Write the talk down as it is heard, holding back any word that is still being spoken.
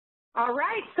All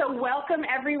right, so welcome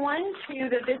everyone to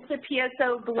the VISTA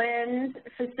PSO Blend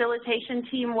Facilitation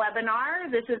Team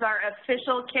webinar. This is our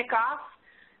official kickoff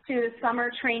to the summer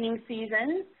training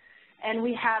season, and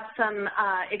we have some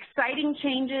exciting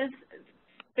changes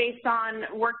based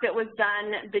on work that was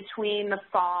done between the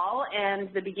fall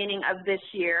and the beginning of this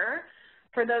year.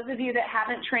 For those of you that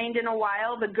haven't trained in a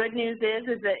while, the good news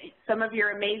is that some of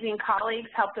your amazing colleagues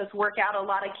helped us work out a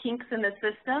lot of kinks in the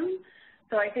system.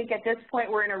 So I think at this point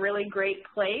we're in a really great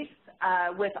place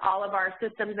with all of our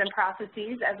systems and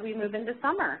processes as we move into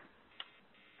summer.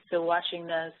 So watching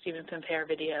the student compare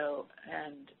video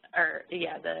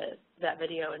that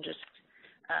video and just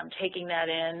taking that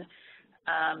in,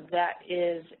 that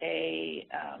is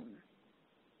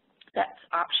that's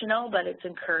optional, but it's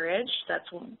encouraged. That's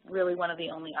really one of the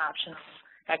only optional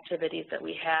activities that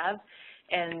we have.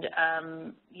 And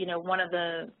you know, one of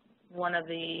the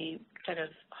kind of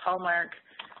hallmark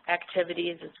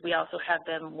activities is we also have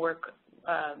them work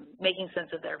making sense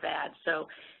of their VAD. So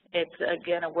it's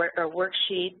again a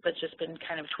worksheet, but just been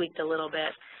kind of tweaked a little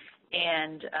bit.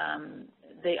 And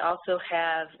they also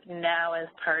have now, as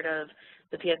part of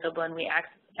the PSO Blend, we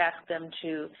ask them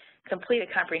to complete a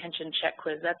comprehension check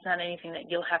quiz. That's not anything that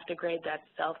you'll have to grade, that's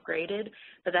self-graded,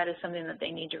 but that is something that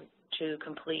they need to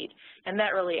complete. And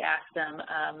that really asks them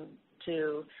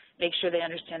to make sure they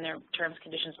understand their terms,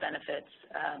 conditions, benefits,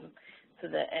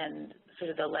 and sort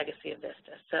of the legacy of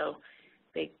VISTA. So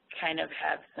they kind of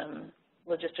have some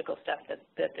logistical stuff that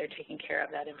they're taking care of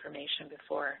that information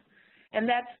before. And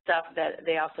that's stuff that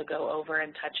they also go over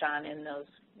and touch on in those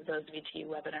VTU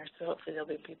webinars, so hopefully they'll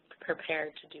be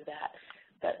prepared to do that.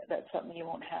 But that's something you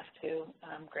won't have to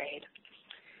grade.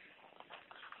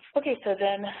 Okay, so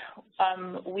then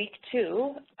week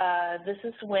 2, this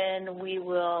is when we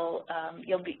will,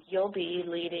 you'll be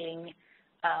leading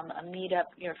a meetup,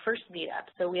 your first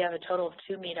meetup. So we have a total of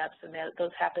 2 meetups, and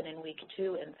those happen in week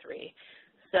 2 and 3.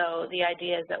 So the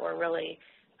idea is that we're really,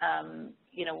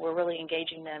 you know, we're really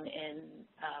engaging them in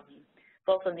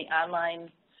both in the online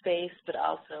space, but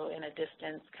also in a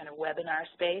distance kind of webinar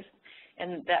space.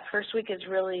 And that first week is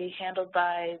really handled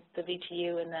by the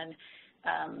VTU, and then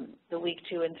the week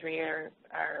 2 and 3 are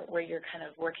where you're kind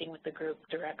of working with the group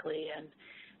directly.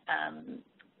 And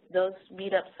those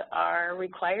meetups are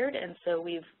required, and so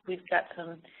we've got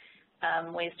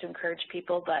some ways to encourage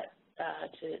people, but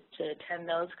to attend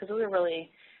those, because we're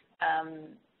really,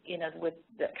 you know,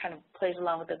 that kind of plays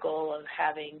along with the goal of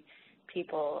having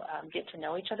people get to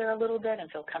know each other a little bit and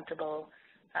feel comfortable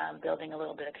building a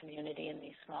little bit of community in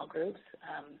these small groups,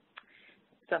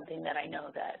 something that I know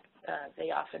that they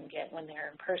often get when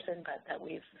they're in person, but that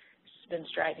we've been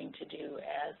striving to do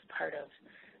as part of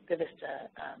the VISTA,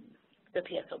 the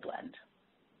PSO Blend.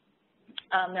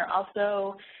 There are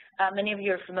also, many of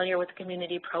you are familiar with the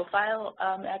community profile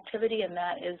activity, and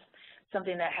that is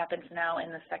something that happens now in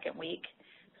the second week.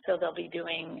 So they'll be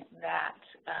doing that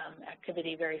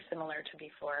activity very similar to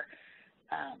before,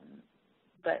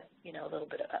 but you know, a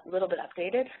little bit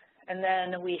updated. And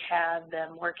then we have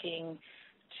them working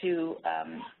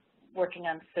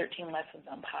on 13 lessons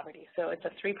on poverty. So it's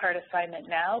a 3-part assignment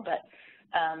now, but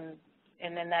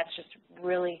and then that's just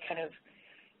really kind of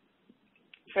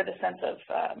for the sense of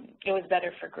it was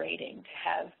better for grading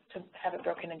to have it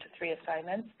broken into 3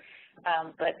 assignments,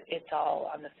 but it's all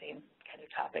on the same kind of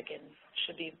topic and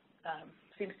should be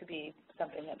seems to be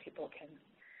something that people can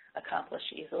accomplish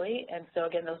easily. And so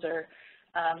again, those are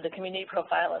the community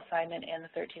profile assignment and the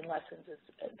 13 lessons.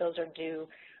 Those are due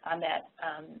on that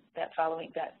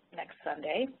next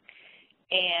Sunday,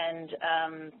 and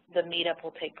the meetup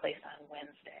will take place on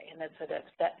Wednesday, and that's at a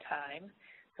set time.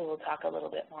 So we'll talk a little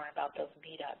bit more about those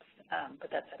meetups, but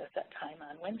that's at a set time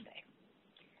on Wednesday.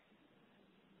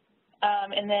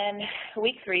 And then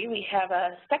week 3, we have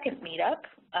a second meetup,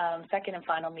 second and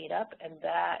final meetup, and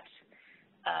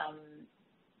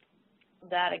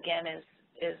that again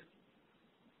is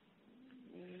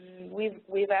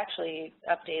we've actually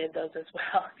updated those as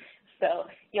well. So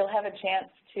you'll have a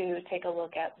chance to take a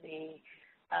look at the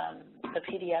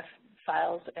PDF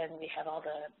files, and we have all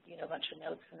the, you know, bunch of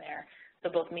notes in there. So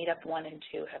both meetup 1 and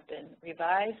 2 have been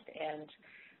revised, and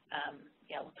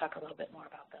yeah, we'll talk a little bit more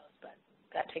about those, but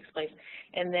that takes place.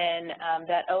 And then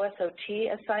that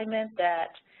OSOT assignment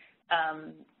that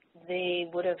they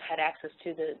would have had access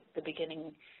to the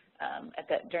beginning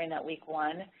during that week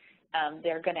 1,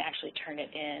 they're going to actually turn it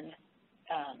in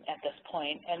at this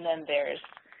point. And then there's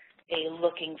a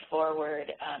looking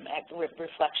forward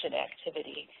reflection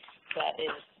activity that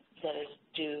is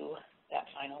due that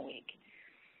final week.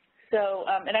 So,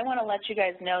 and I want to let you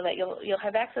guys know that you'll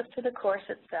have access to the course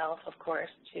itself, of course,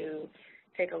 to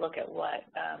take a look at what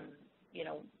you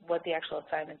know, what the actual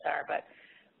assignments are. But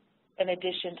in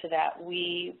addition to that,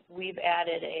 we've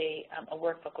added a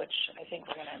workbook, which I think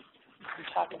we're going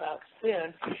to talk about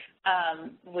soon,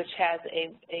 which has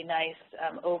a nice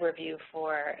overview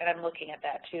for, and I'm looking at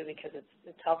that too because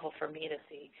it's helpful for me to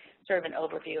see sort of an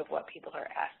overview of what people are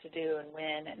asked to do and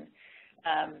when,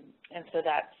 and so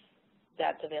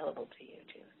that's available to you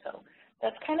too. So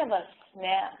that's kind of a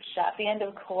snapshot. The end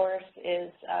of course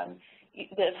is,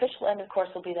 the official end of course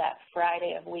will be that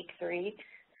Friday of week 3.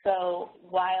 So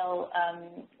while,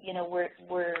 you know,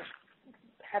 we're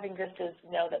having VISTAs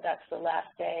know that that's the last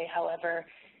day, however,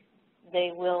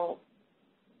 they will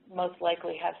most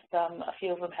likely have a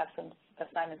few of them have some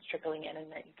assignments trickling in,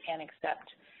 and that you can accept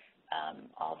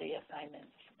all the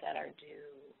assignments that are due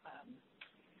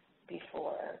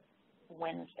before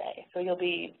Wednesday. So you'll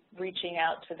be reaching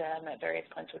out to them at various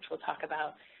points, which we'll talk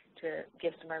about, to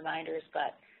give some reminders,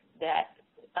 but that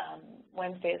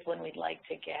Wednesday is when we'd like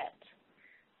to get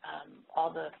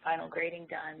all the final grading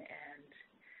done,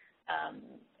 and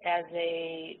as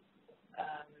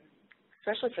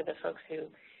especially for the folks who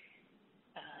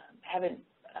haven't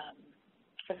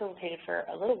facilitated for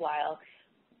a little while,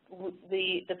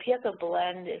 the PSO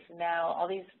blend is now, all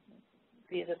these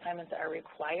assignments are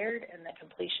required, and the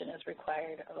completion is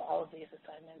required of all of these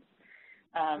assignments.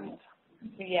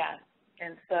 Yeah,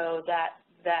 and so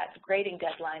that grading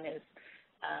deadline is,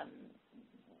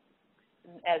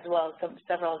 as well as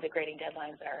several of the grading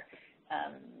deadlines are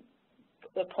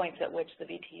the points at which the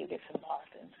VTU gets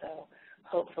involved. And so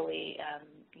hopefully,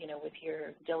 you know, with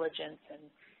your diligence and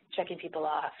checking people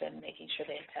off and making sure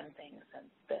they attend things, and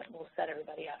that will set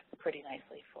everybody up pretty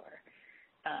nicely for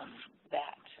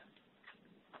that.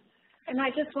 And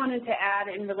I just wanted to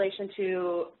add in relation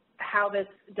to how this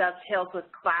dovetails with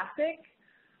Classic,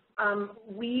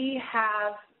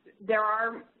 there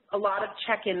are a lot of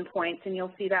check-in points, and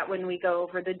you'll see that when we go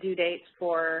over the due dates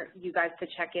for you guys to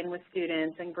check in with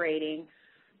students and grading.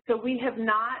 So we have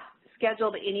not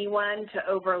scheduled anyone to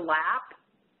overlap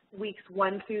weeks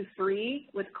 1 through 3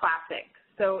 with Classic.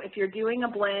 So if you're doing a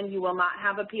blend, you will not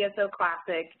have a PSO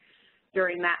Classic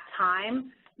during that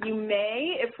time. You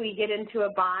may, if we get into a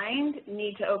bind,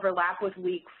 need to overlap with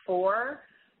week 4,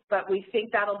 but we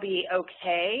think that'll be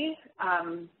okay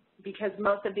because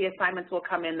most of the assignments will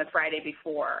come in the Friday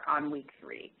before on week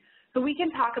 3. So we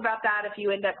can talk about that if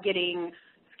you end up getting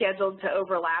scheduled to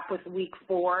overlap with week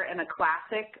 4 and a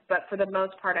Classic, but for the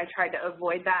most part I tried to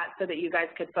avoid that so that you guys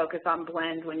could focus on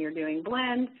blend when you're doing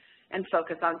blend and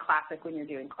focus on Classic when you're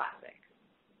doing Classic.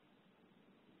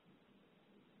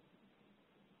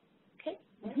 Okay.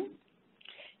 Mm-hmm.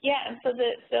 Yeah, and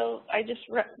so I just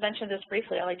mentioned this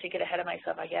briefly. I like to get ahead of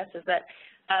myself, I guess, is that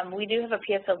we do have a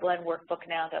PSO blend workbook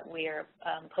now that we are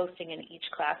posting in each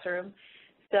classroom.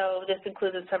 So this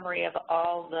includes a summary of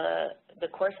all the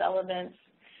course elements,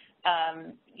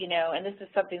 you know, and this is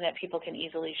something that people can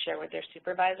easily share with their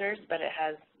supervisors, but it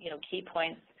has, you know, key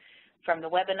points from the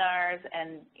webinars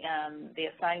and the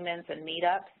assignments and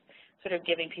meetups, sort of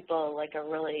giving people like a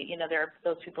really, you know, there are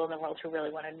those people in the world who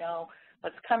really want to know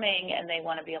what's coming, and they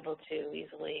want to be able to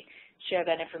easily share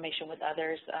that information with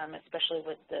others, especially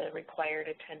with the required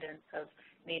attendance of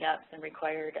meetups and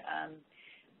required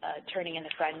turning in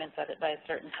assignments by a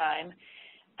certain time.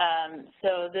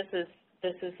 So this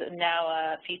is now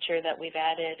a feature that we've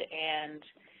added, and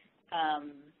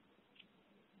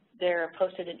they're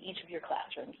posted in each of your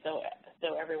classrooms, so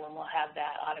everyone will have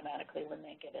that automatically when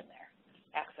they get in there,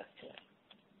 access to it.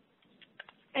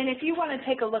 And if you want to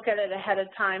take a look at it ahead of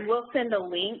time, we'll send a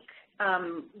link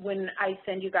when I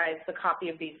send you guys the copy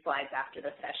of these slides after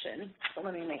the session. So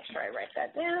let me make sure I write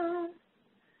that down.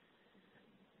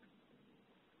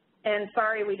 And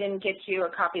sorry we didn't get you a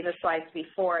copy of the slides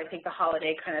before. I think the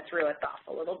holiday kind of threw us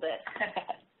off a little bit.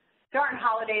 Darn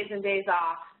holidays and days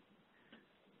off.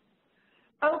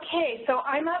 Okay, so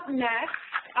I'm up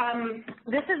next.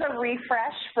 This is a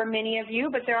refresh for many of you,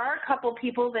 but there are a couple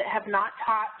people that have not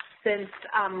taught since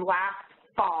last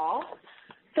fall.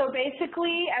 So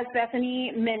basically, as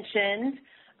Bethany mentioned,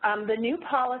 the new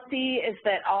policy is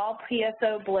that all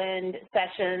PSO blend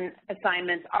session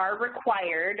assignments are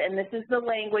required, and this is the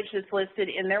language that's listed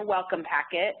in their welcome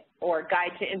packet, or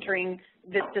Guide to Entering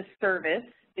VISTA Service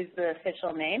is the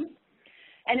official name.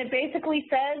 And it basically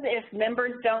says if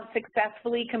members don't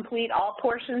successfully complete all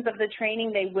portions of the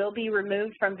training, they will be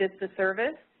removed from VISTA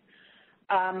service.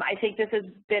 I think this has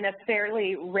been a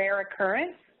fairly rare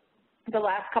occurrence the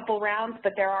last couple rounds,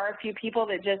 but there are a few people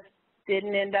that just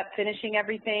didn't end up finishing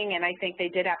everything, and I think they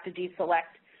did have to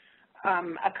deselect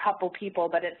a couple people,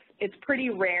 but it's pretty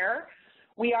rare.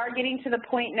 We are getting to the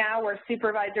point now where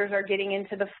supervisors are getting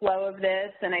into the flow of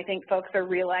this, and I think folks are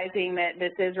realizing that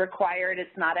this is required.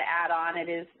 It's not an add-on. It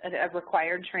is a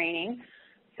required training.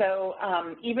 So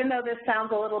even though this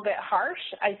sounds a little bit harsh,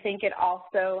 I think it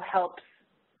also helps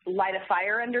light a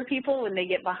fire under people when they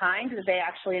get behind, because they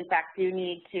actually, in fact, do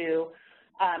need to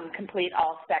complete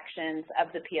all sections of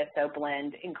the PSO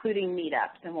blend, including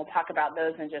meetups, and we'll talk about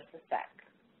those in just a sec.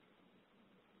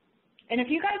 And if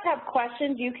you guys have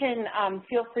questions, you can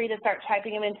feel free to start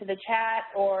typing them into the chat,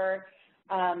 or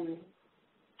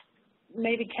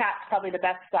maybe chat's probably the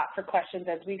best spot for questions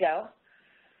as we go.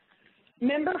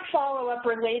 Member follow-up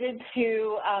related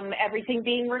to everything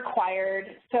being required.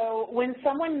 So when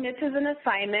someone misses an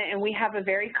assignment, and we have a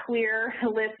very clear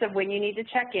list of when you need to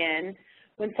check in,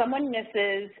 when someone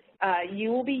misses, you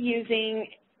will be using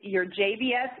your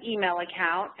JBS email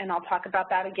account, and I'll talk about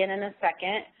that again in a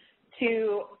second,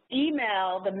 to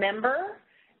email the member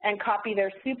and copy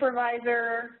their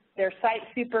supervisor, their site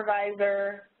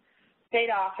supervisor, state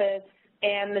office,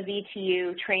 and the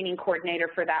VTU training coordinator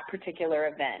for that particular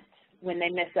event when they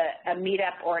miss a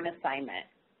meetup or an assignment.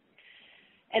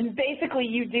 And basically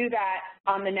you do that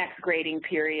on the next grading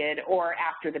period or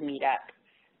after the meetup.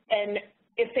 And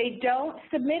if they don't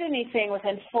submit anything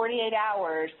within 48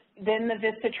 hours, then the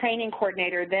VISTA training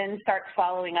coordinator then starts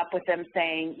following up with them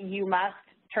saying, you must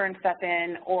turn stuff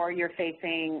in, or you're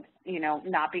facing, you know,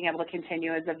 not being able to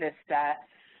continue as a VISTA.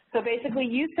 So basically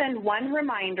you send one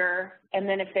reminder, and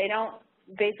then if they don't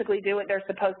basically do what they're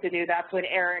supposed to do, that's when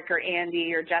Eric or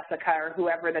Andy or Jessica or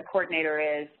whoever the coordinator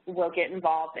is will get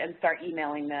involved and start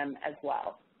emailing them as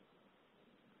well.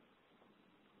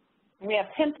 We have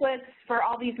templates for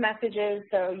all these messages,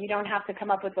 so you don't have to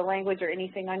come up with the language or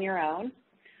anything on your own.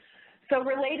 So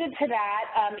related to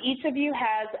that, each of you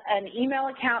has an email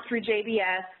account through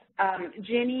JBS.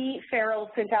 Jenny Farrell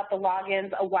sent out the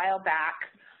logins a while back.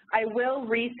 I will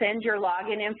resend your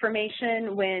login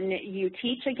information when you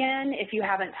teach again if you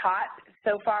haven't taught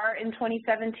so far in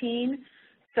 2017.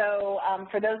 So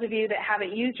for those of you that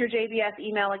haven't used your JBS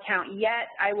email account yet,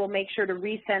 I will make sure to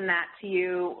resend that to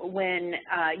you when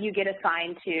you get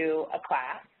assigned to a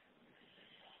class.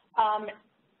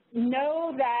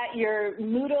 Know that your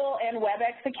Moodle and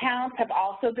WebEx accounts have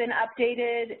also been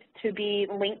updated to be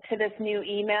linked to this new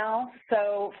email.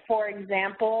 So for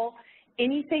example,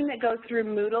 anything that goes through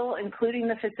Moodle, including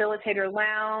the Facilitator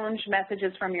Lounge,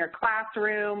 messages from your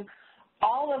classroom,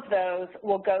 all of those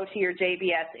will go to your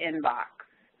JBS inbox.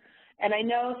 And I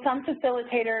know some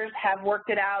facilitators have worked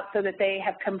it out so that they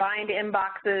have combined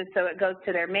inboxes so it goes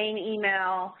to their main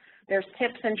email. There's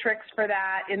tips and tricks for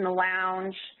that in the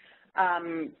lounge.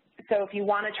 So if you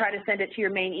want to try to send it to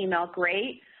your main email,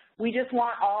 great. We just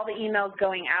want all the emails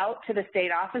going out to the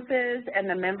state offices and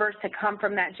the members to come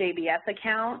from that JBS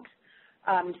account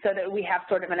so that we have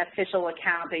sort of an official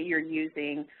account that you're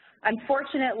using.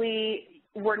 Unfortunately,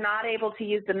 we're not able to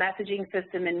use the messaging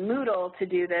system in Moodle to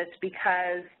do this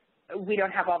because we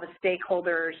don't have all the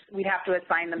stakeholders. We'd have to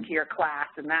assign them to your class,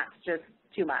 and that's just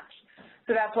too much.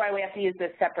 So that's why we have to use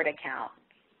this separate account.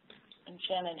 And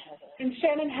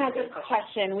Shannon has a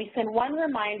question. We send one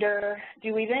reminder.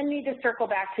 Do we then need to circle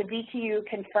back to VTU,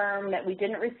 confirm that we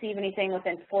didn't receive anything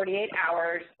within 48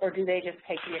 hours, or do they just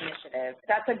take the initiative?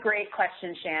 That's a great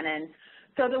question, Shannon.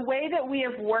 So the way that we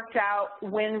have worked out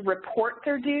when reports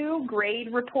are due,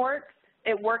 grade reports,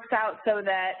 it works out so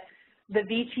that the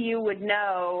VTU would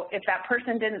know if that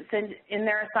person didn't send in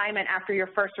their assignment after your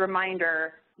first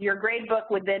reminder, your grade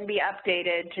book would then be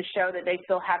updated to show that they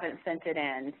still haven't sent it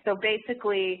in. So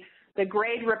basically, the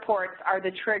grade reports are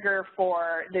the trigger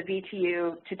for the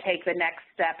VTU to take the next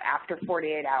step after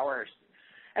 48 hours.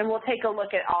 And we'll take a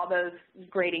look at all those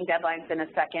grading deadlines in a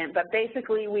second. But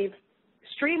basically, we've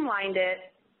streamlined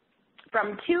it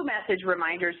from 2 message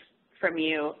reminders from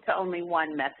you to only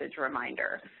 1 message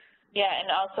reminder. Yeah, and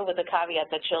also with the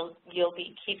caveat that you'll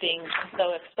be keeping,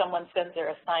 so if someone sends their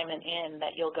assignment in,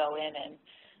 that you'll go in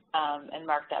and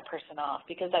mark that person off.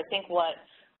 Because I think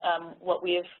what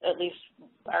we have, at least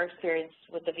our experience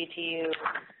with the VTU,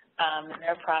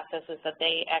 their process is that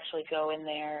they actually go in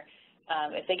there.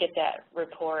 If they get that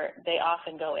report, they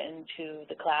often go into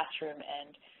the classroom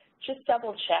and just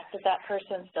double check that that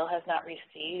person still has not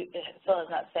received, still has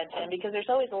not sent in, because there's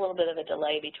always a little bit of a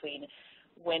delay between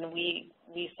when we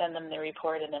send them the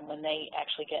report and then when they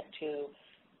actually get to,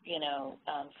 you know,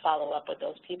 follow up with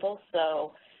those people.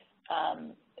 So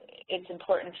it's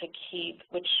important to keep,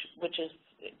 which is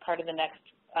part of the next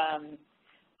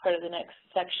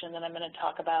section that I'm going to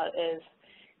talk about, is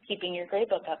keeping your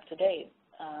gradebook up to date.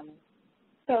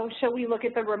 So shall we look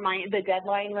at the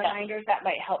deadline reminders? That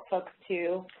might help folks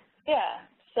too. Yeah.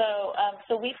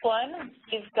 So week one,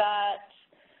 you've got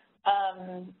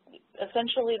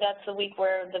essentially that's the week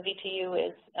where the VTU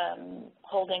is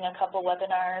holding a couple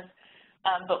webinars,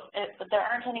 but there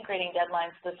aren't any grading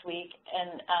deadlines this week,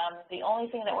 and the only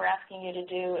thing that we're asking you to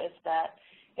do is that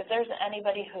if there's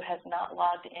anybody who has not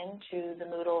logged into the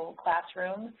Moodle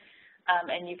classroom,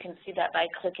 and you can see that by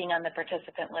clicking on the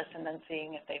participant list and then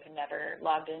seeing if they've never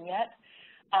logged in yet,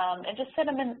 and just send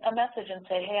them a message and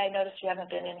say, hey, I noticed you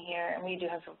haven't been in here, and we do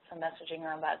have some messaging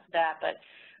around that, but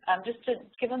just to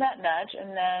give them that nudge,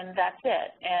 and then that's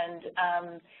it.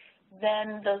 And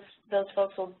then those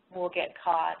folks will get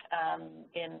caught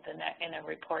in a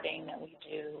reporting that we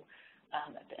do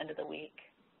at the end of the week,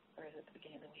 or is it the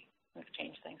beginning of the week? We've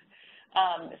changed things.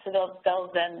 So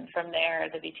they'll then, from there,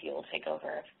 the VTU will take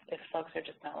over if folks are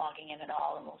just not logging in at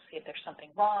all, and we'll see if there's something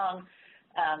wrong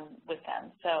with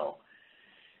them. So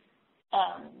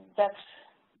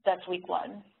that's week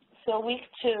one. So week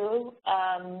two,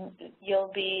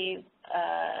 you'll be,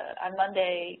 on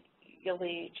Monday, you'll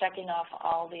be checking off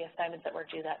all the assignments that were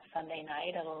due that Sunday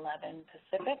night at 11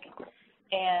 Pacific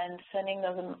and sending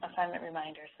those assignment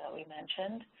reminders that we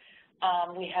mentioned.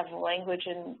 We have language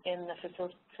in the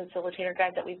facilitator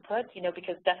guide that we put,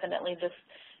 because definitely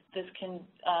this can,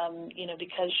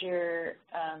 because you're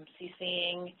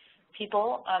CCing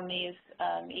people on these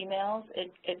emails,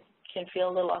 it can feel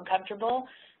a little uncomfortable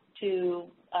to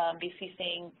be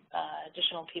CCing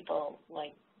additional people,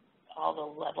 like all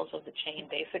the levels of the chain,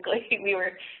 basically. We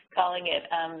were calling it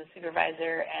the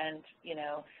supervisor and,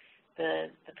 the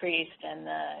priest and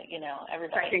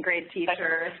everybody. Second grade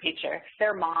teacher.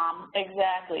 Their mom.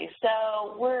 Exactly.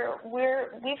 So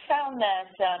we've found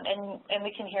that, and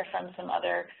we can hear from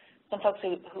some folks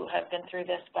who have been through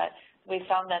this, but we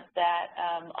found that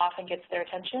often gets their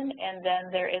attention, and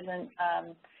then there isn't,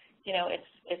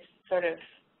 it's sort of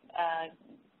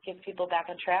gets people back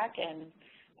on track and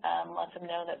lets them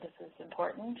know that this is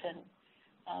important,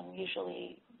 and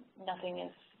usually nothing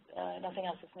else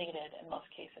is needed in most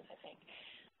cases, I think.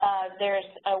 There's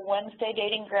a Wednesday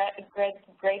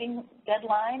grading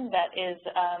deadline that is,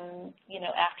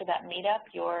 after that meetup,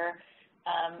 you're,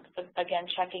 again,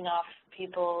 checking off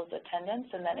people's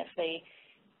attendance, and then if they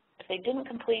didn't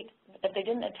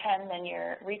attend, then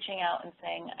you're reaching out and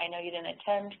saying, I know you didn't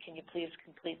attend, can you please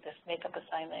complete this makeup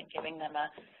assignment, giving them a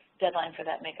deadline for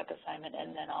that makeup assignment,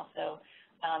 and then also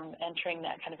entering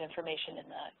that kind of information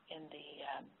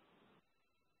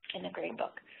in the grade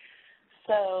book.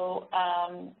 So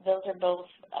those are both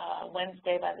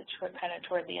Wednesday kind of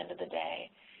toward the end of the day,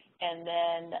 and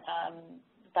then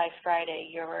by Friday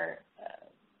you're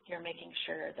making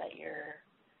sure that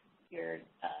your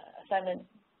assignment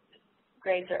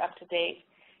grades are up to date,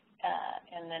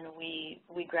 and then we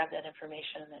grab that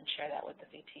information and then share that with the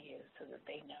VTU so that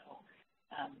they know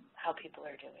how people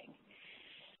are doing.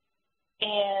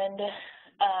 And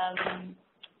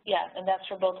and that's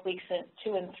for both weeks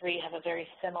 2 and 3 have a very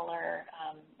similar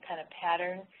kind of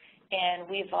pattern. And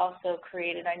we've also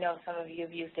created, I know some of you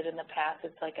have used it in the past,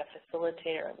 it's like a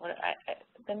facilitator.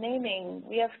 The naming,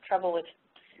 we have trouble with,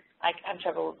 I have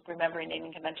trouble remembering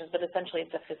naming conventions, but essentially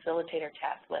it's a facilitator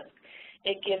task list.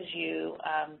 It gives you,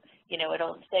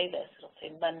 it'll say this, it'll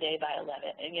say Monday by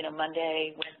 11, and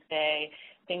Monday, Wednesday,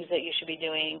 things that you should be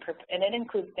doing, and it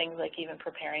includes things like even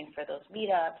preparing for those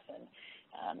meetups and,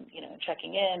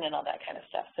 checking in and all that kind of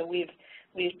stuff. So we've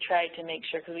tried to make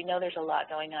sure, because we know there's a lot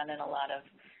going on and a lot of,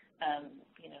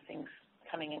 things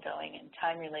coming and going and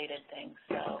time-related things.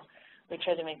 So we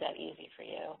try to make that easy for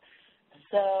you.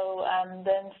 So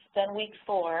then week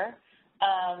 4,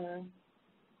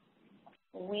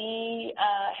 we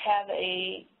have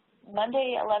a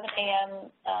Monday 11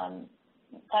 a.m.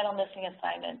 Final missing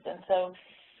assignments, and so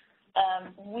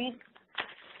we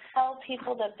tell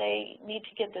people that they need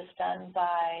to get this done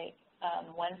by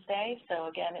Wednesday. So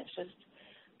again, it's just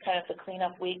kind of the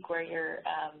cleanup week where you're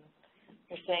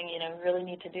saying, we really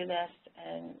need to do this,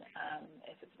 and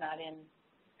if it's not in.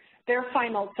 Their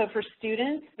final, so for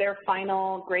students, their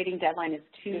final grading deadline is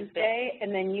Tuesday,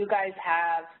 and then you guys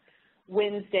have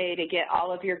Wednesday to get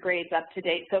all of your grades up to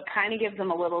date. So it kind of gives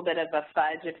them a little bit of a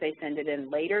fudge if they send it in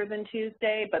later than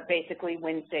Tuesday, but basically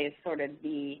Wednesday is sort of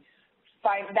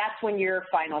that's when your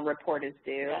final report is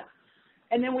due. Yeah.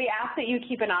 And then we ask that you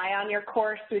keep an eye on your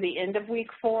course through the end of week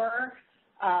 4,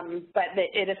 but that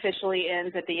it officially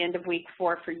ends at the end of week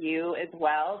 4 for you as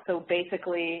well. So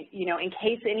basically, in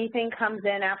case anything comes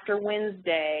in after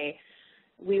Wednesday,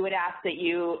 we would ask that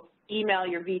you email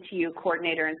your VTU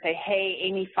coordinator and say, hey,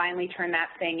 Amy finally turned that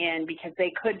thing in, because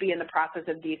they could be in the process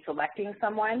of deselecting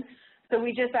someone. So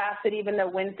we just ask that even though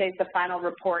Wednesday's the final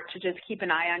report, to just keep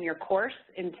an eye on your course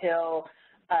until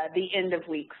the end of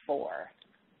week 4.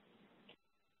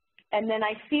 And then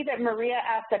I see that Maria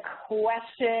asked a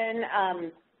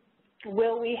question,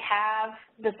 will we have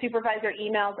the supervisor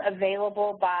emails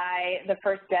available by the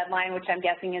first deadline, which I'm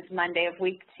guessing is Monday of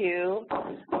week 2?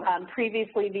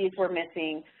 Previously, these were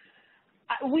missing.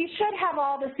 We should have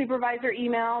all the supervisor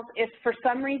emails. If for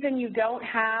some reason you don't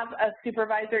have a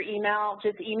supervisor email,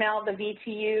 just email the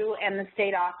VTU and the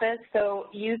state office. So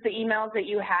use the emails that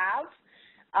you have.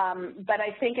 But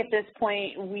I think at this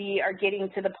point we are getting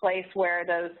to the place where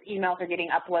those emails are getting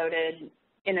uploaded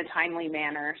in a timely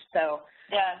manner. So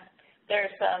yeah,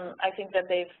 there's I think that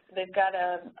they've got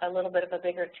a little bit of a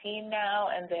bigger team now,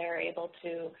 and they're able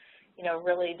to, you know,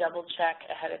 really double check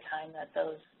ahead of time that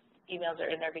those emails are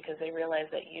in there because they realize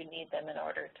that you need them in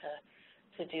order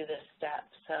to do this step.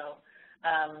 So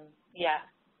yeah.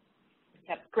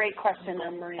 Yep. Great question,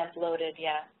 Maria. Uploaded,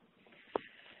 yeah.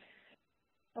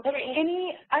 Okay,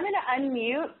 I'm going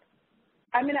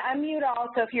to unmute all,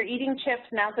 so if you're eating chips,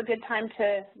 now's a good time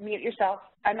to mute yourself.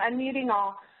 I'm unmuting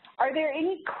all. Are there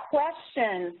any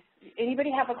questions?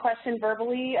 Anybody have a question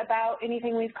verbally about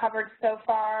anything we've covered so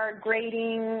far?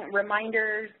 Grading,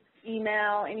 reminders,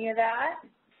 email, any of that?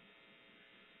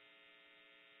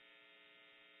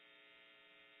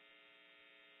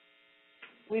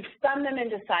 We've stunned them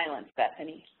into silence,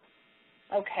 Bethany.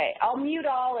 Okay, I'll mute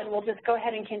all and we'll just go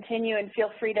ahead and continue, and feel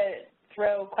free to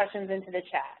throw questions into the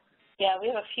chat. Yeah, we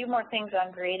have a few more things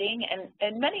on grading,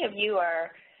 and many of you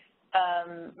are,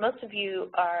 most of you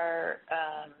are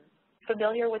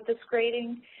familiar with this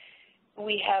grading.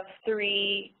 We have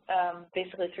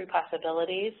basically three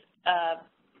possibilities.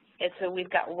 So we've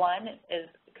got one is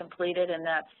completed, and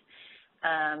that's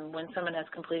when someone has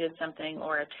completed something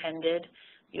or attended,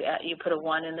 you put a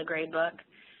 1 in the grade book.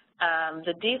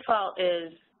 The default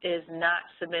is not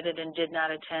submitted and did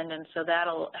not attend, and so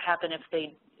that'll happen if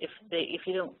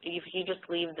you just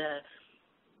leave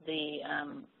the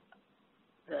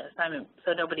assignment,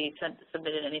 so nobody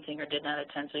submitted anything or did not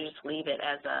attend, so you just leave it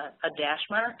as a dash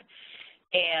mark.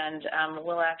 And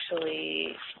we'll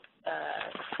actually,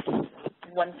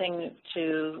 one thing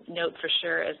to note for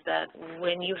sure is that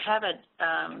when you have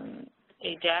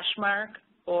a dash mark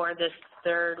or this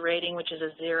third rating, which is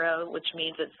a 0, which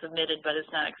means it's submitted but it's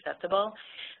not acceptable,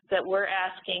 that we're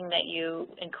asking that you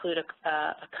include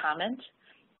a comment,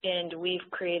 and we've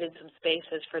created some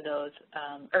spaces for those,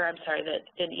 that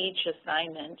in each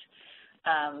assignment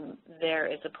there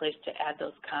is a place to add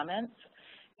those comments.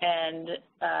 And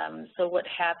so what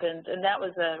happens, and that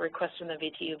was a request from the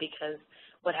VTU, because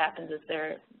what happens is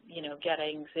they're,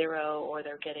 getting 0 or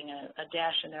they're getting a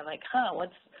dash, and they're like,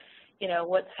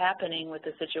 what's happening with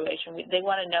the situation? They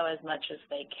want to know as much as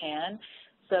they can,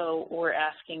 so we're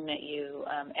asking that you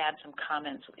add some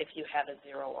comments if you have a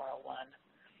 0 or a 1.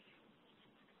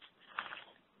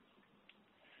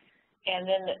 And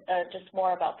then just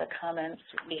more about the comments,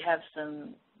 we have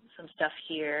some stuff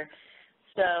here.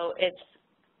 So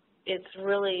it's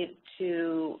really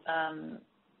to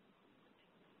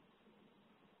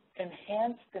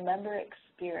enhance the member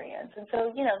experience. And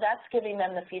so, that's giving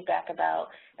them the feedback about,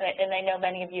 and I know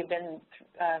many of you have been,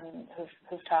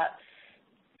 who've taught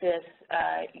this,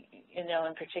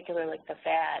 in particular like the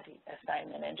FAD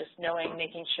assignment, and just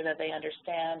making sure that they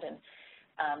understand,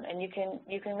 and you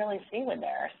can really see when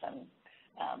there are some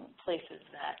places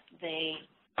that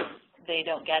they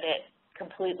don't get it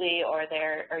completely, or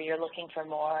you're looking for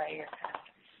more, or you're kind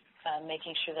of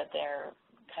making sure that they're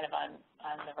kind of on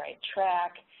the right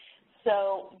track.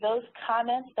 So those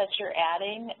comments that you're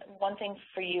adding, one thing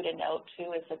for you to note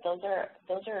too is that those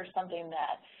are something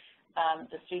that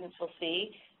the students will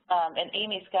see. And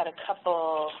Amy's got a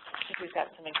couple. I think we've got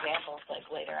some examples like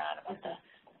later on about the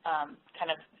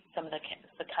kind of some of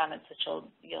the comments that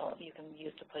you can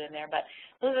use to put in there. But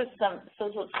those are so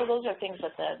those are things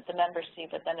that the members see.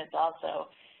 But then it's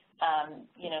also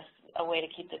a way to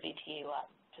keep the VTU up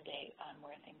to date on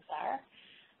where things are.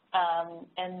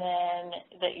 And then,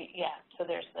 so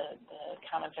there's the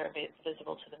comments are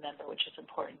visible to the member, which is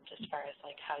important as far as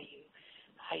like how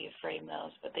you frame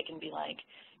those. But they can be like,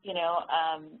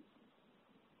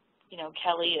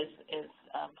 Kelly is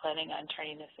planning on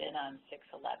turning this in on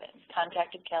 6/11.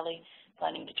 Contacted Kelly,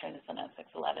 planning to turn this in on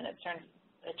 6/11. It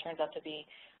turns out to be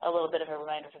a little bit of a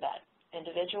reminder for that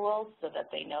individual, so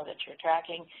that they know that you're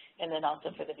tracking, and then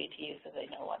also for the VTU so they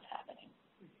know what's happening.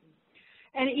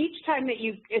 And each time that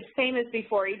it's same as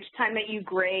before, each time that you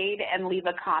grade and leave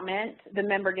a comment, the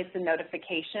member gets a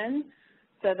notification.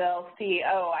 So they'll see,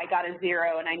 oh, I got a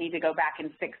 0 and I need to go back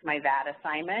and fix my VAT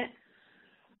assignment.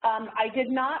 I did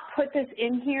not put this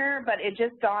in here, but it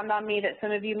just dawned on me that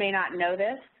some of you may not know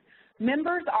this.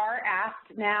 members are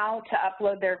asked now to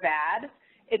upload their VAD.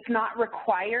 It's not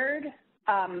required,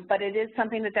 but it is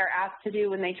something that they're asked to do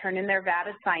when they turn in their VAD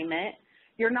assignment.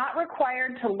 You're not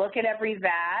required to look at every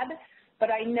VAD, but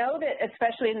I know that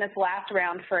especially in this last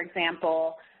round, for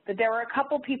example, that there were a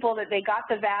couple people that they got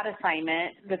the VAD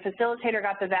assignment, the facilitator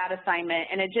got the VAD assignment,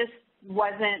 and it just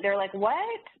wasn't, they're like,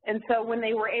 what? And so when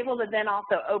they were able to then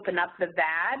also open up the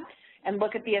VAD and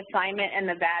look at the assignment and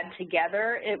the VAD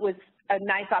together, it was a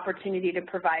nice opportunity to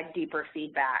provide deeper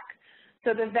feedback.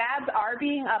 So the VADs are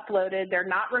being uploaded. They're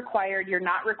not required. You're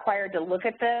not required to look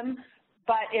at them,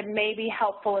 but it may be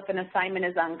helpful if an assignment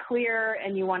is unclear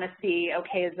and you want to see,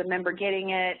 okay, is the member getting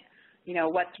it? You know,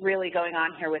 what's really going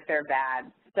on here with their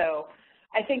VAD? So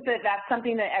I think that that's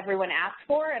something that everyone asks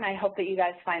for, and I hope that you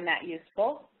guys find that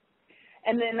useful.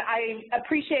 And then I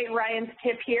appreciate Ryan's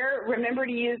tip here. Remember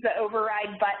to use the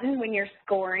override button when you're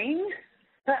scoring.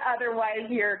 Otherwise,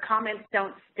 your comments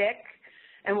don't stick.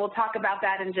 And we'll talk about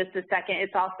that in just a second.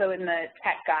 It's also in the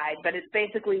tech guide, but it's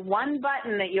basically one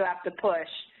button that you have to push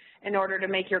in order to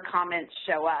make your comments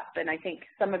show up. And I think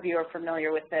some of you are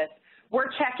familiar with this. We're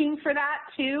checking for that,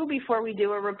 too, before we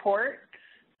do a report.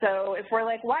 So if we're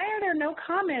like, why are there no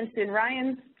comments in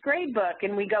Ryan's grade book?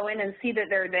 And we go in and see that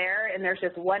they're there and there's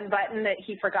just one button that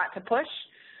he forgot to push.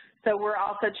 So we're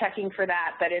also checking for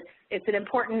that, but it's an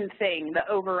important thing, the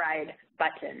override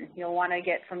button. You'll want to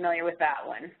get familiar with that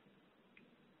one.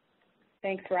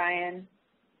 Thanks, Ryan.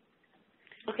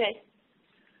 Okay.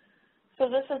 So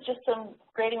this is just some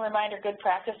grading reminder, good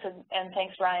practice, and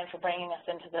thanks, Ryan, for bringing us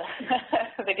into the,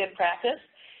 the good practice.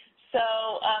 So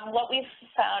what we've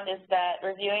found is that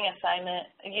reviewing and assigning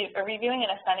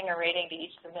a rating to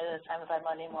each submitted assignment by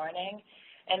Monday morning,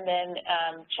 and then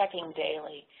checking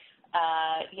daily.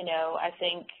 You know, I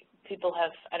think people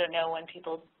have, I don't know when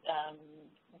people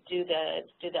do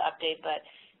the update, but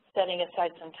setting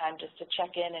aside some time just to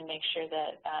check in and make sure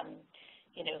that,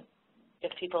 you know, if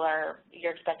people are,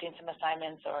 you're expecting some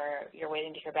assignments or you're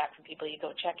waiting to hear back from people, you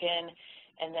go check in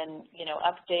and then, you know,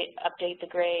 update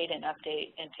the grade and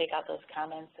take out those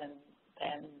comments, and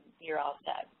then you're all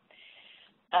set.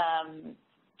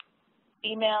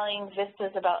 Emailing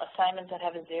VISTAs about assignments that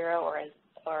have a 0 or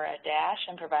a dash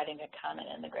and providing a comment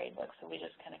in the grade book. So we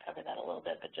just kind of covered that a little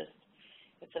bit, but just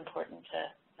it's important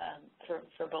to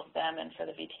for both them and for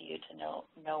the VTU to know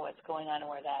what's going on and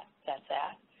where that's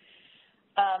at.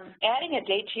 Adding a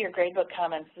date to your gradebook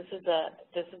comments, this is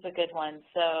a good one.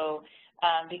 So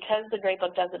because the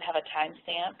gradebook doesn't have a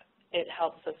timestamp, it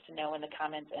helps us to know when the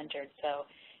comment's entered. So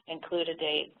include a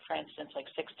date, for instance, like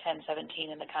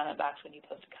 6/10/17 in the comment box when you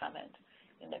post a comment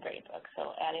in the gradebook.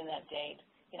 So adding that date,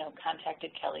 you know, contacted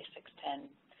Kelly 6/10,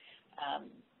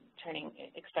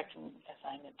 expecting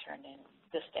assignment turned in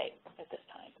this date at this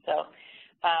time. So,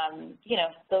 you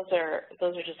know, those are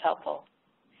just helpful.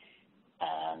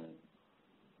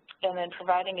 And then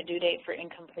providing a due date for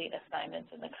incomplete assignments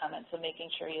in the comments, so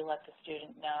making sure you let the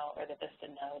student know or the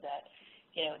VISTA know that,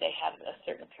 you know, they have a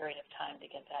certain period of time to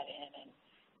get that in,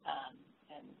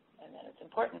 and that it's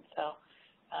important. So,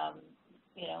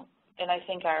 you know, and I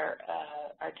think our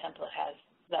template has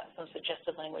some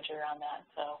suggested language around that,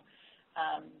 so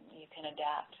you can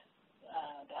adapt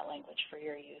that language for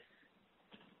your use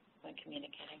when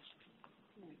communicating.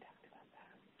 We talked about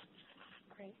that.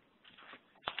 Great.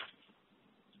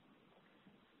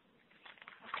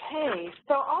 Okay,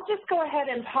 so I'll just go ahead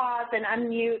and pause and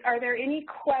unmute. Are there any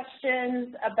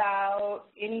questions about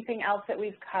anything else that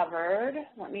we've covered?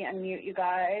 Let me unmute you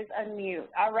guys. Unmute.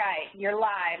 All right, you're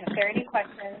live. If there are any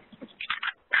questions.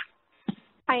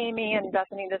 Hi, Amy and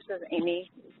Bethany. This is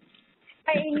Amy.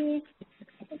 Hi, Amy.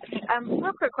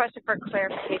 Real quick question for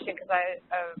clarification, because I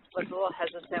was a little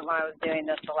hesitant when I was doing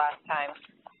this the last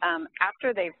time.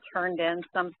 After they've turned in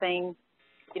something,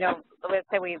 you know, let's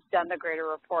say we've done the grader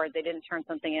report, they didn't turn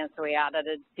something in, so we added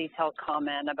a detailed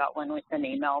comment about when we send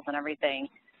emails and everything.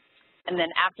 And then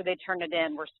after they turn it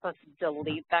in, we're supposed to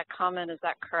delete that comment, is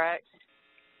that correct?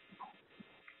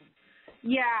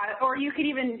 Yeah, or you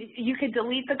could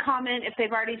delete the comment if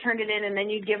they've already turned it in, and then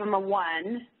you'd give them a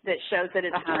 1 that shows that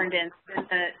it's turned in.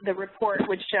 The report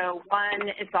would show 1,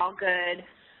 it's all good.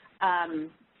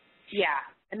 Yeah,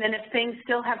 and then if things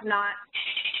still have not,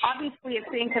 obviously if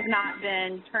things have not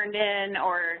been turned in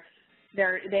or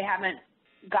they haven't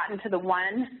gotten to the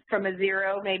 1 from a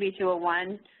 0 maybe to a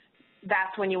 1,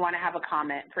 that's when you want to have a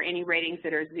comment for any ratings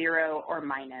that are 0 or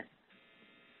minus.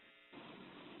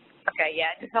 Okay, yeah,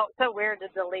 it felt so weird to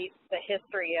delete the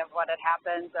history of what had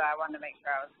happened, so I wanted to make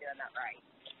sure I was doing that right.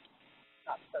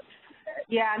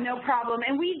 Yeah, no problem.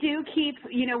 And we do keep,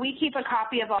 you know, we keep a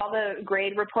copy of all the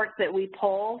grade reports that we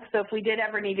pull, so if we did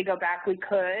ever need to go back, we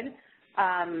could.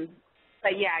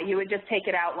 But yeah, you would just take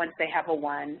it out once they have a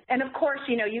 1. And of course,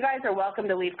 you know, you guys are welcome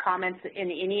to leave comments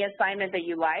in any assignment that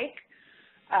you like.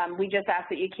 We just ask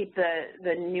that you keep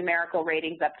the numerical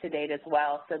ratings up to date as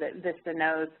well so that VISTA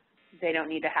knows they don't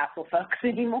need to hassle folks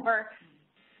anymore.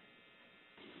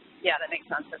 Yeah, that makes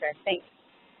sense. Okay, thanks.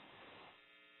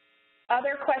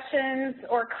 Other questions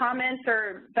or comments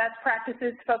or best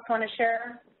practices folks want to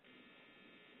share?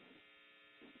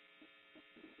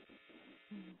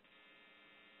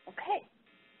 Okay.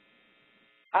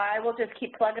 I will just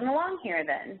keep plugging along here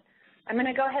then. I'm going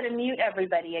to go ahead and mute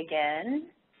everybody again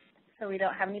so we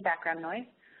don't have any background noise.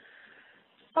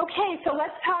 Okay, so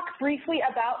let's talk briefly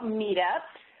about meetups.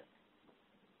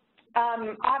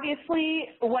 Obviously,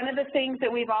 one of the things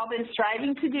that we've all been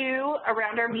striving to do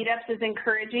around our meetups is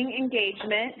encouraging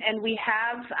engagement, and we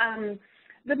have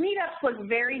the meetups look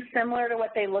very similar to what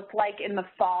they looked like in the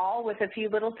fall with a few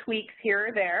little tweaks here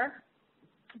or there.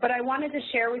 But I wanted to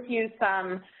share with you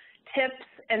some tips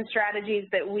and strategies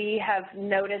that we have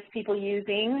noticed people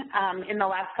using in the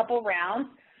last couple rounds.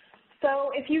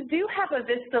 So if you do have a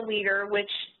VISTA leader,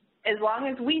 which as long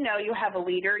as we know you have a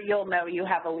leader, you'll know you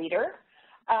have a leader,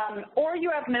 or you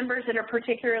have members that are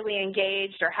particularly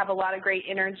engaged or have a lot of great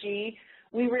energy,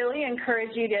 we really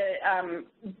encourage you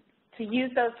to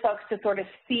use those folks to sort of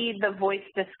seed the voice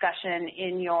discussion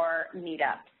in your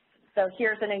meetups. So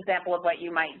here's an example of what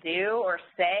you might do or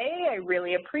say. I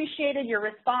really appreciated your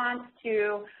response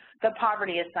to the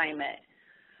poverty assignment.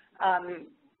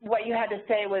 What you had to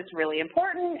say was really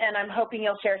important, and I'm hoping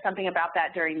you'll share something about that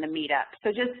during the meetup.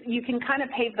 So just, you can kind of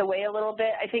pave the way a little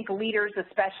bit. I think leaders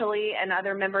especially and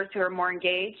other members who are more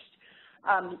engaged,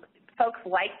 folks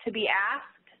like to be asked,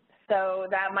 so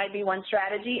that might be one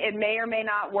strategy. It may or may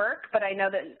not work, but I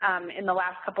know that in the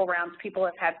last couple rounds people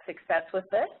have had success with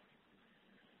this.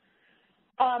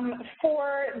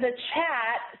 For the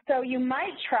chat, so you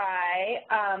might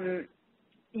try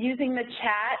using the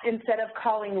chat instead of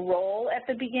calling roll at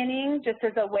the beginning, just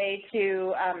as a way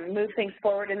to move things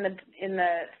forward in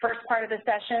the first part of the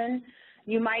session.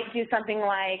 You might do something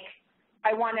like,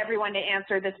 I want everyone to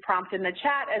answer this prompt in the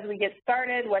chat as we get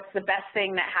started. What's the best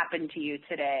thing that happened to you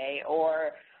today?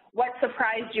 Or what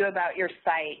surprised you about your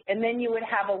site? And then you would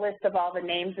have a list of all the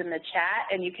names in the chat,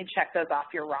 and you can check those off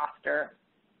your roster.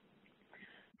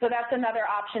 So that's another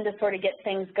option to sort of get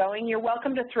things going. You're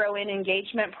welcome to throw in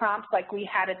engagement prompts like we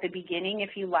had at the beginning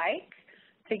if you like,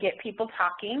 to get people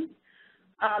talking.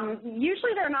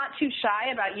 Usually they're not too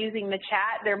shy about using the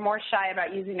chat. They're more shy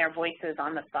about using their voices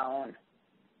on the phone.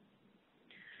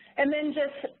 And then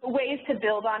just ways to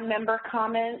build on member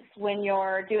comments when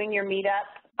you're doing your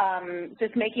meetup,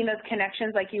 just making those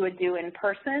connections like you would do in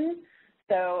person.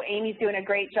 So Amy's doing a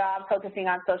great job focusing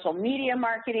on social media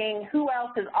marketing. Who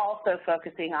else is also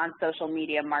focusing on social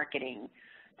media marketing?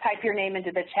 Type your name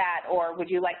into the chat, or would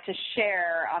you like to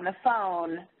share on the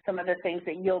phone some of the things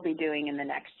that you'll be doing in the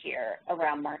next year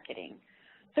around marketing?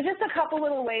 So just a couple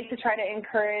little ways to try to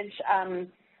encourage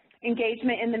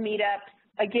engagement in the meetups.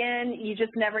 Again, you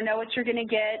just never know what you're going to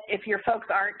get. If your folks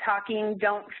aren't talking,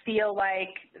 don't feel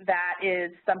like that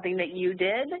is something that you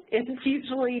did. It's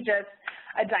usually just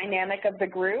a dynamic of the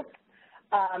group,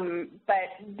 but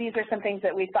these are some things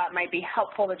that we thought might be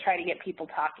helpful to try to get people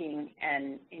talking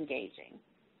and engaging.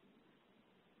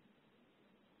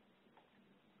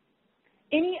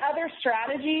 Any other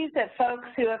strategies that folks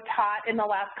who have taught in the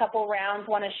last couple rounds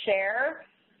want to share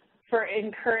for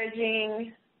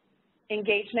encouraging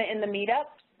engagement in the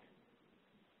meetups?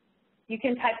 You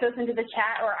can type those into the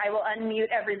chat, or I will unmute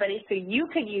everybody so you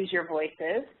could use your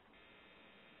voices.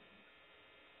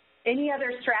 Any other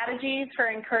strategies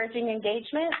for encouraging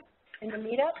engagement in the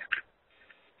meetup?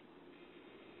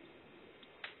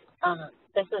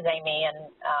 This is Amy, and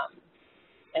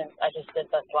I just did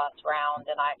this last round,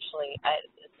 and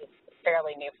this is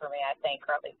fairly new for me, I think,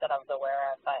 or at least that I was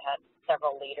aware of. I had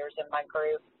several leaders in my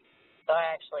group, so I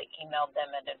actually emailed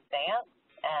them in advance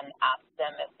and asked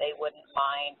them if they wouldn't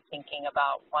mind thinking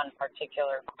about one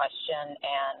particular question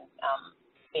and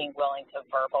being willing to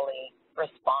verbally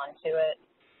respond to it.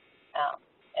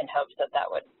 In hopes that that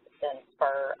would then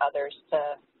spur others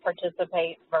to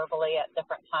participate verbally at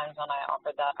different times when I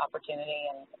offered that opportunity,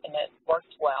 and it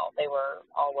worked well. They were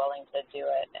all willing to do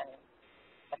it, and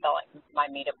I felt like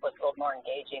my meetup was a little more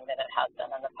engaging than it has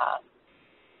been in the past.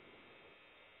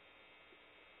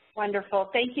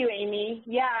 Wonderful. Thank you, Amy.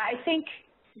 Yeah, I think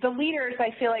the leaders,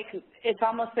 I feel like it's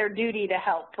almost their duty to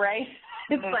help, right?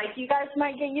 It's like, you guys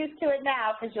might get used to it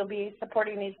now because you'll be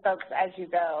supporting these folks as you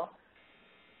go.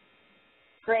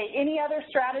 Great. Any other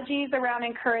strategies around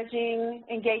encouraging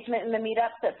engagement in the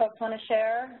meetups that folks want to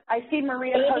share? I see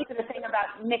Maria posted a thing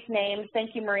about nicknames.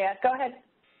 Thank you, Maria. Go ahead.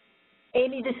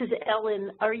 Amy, this is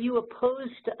Ellen. Are you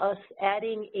opposed to us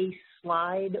adding a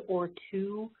slide or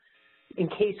two in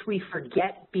case we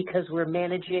forget because we're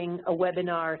managing a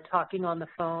webinar, talking on the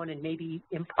phone, and maybe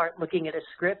in part looking at a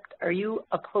script? Are you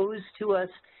opposed to us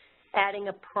adding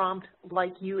a prompt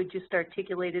like you had just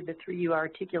articulated, the three you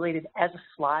articulated, as a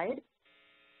slide?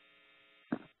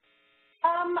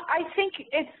 I think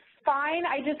it's fine.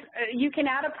 You can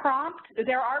add a prompt.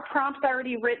 There are prompts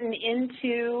already written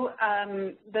into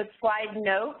the slide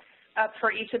notes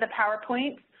for each of the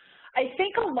PowerPoints. I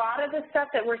think a lot of the stuff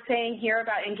that we're saying here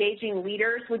about engaging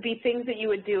leaders would be things that you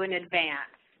would do in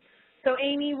advance. So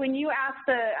Amy, when you ask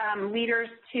the leaders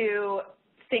to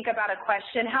think about a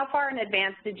question, how far in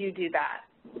advance did you do that?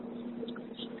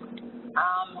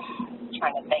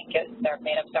 Trying to think. Their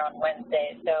meetups are on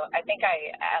Wednesday, so I think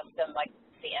I asked them like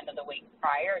the end of the week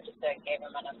prior, just to give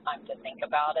them enough time to think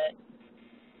about it.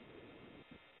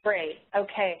 Great.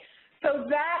 Okay. So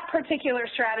that particular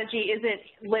strategy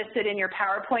isn't listed in your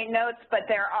PowerPoint notes, but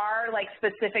there are like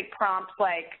specific prompts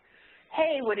like,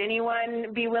 hey, would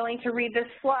anyone be willing to read this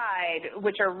slide,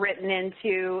 which are written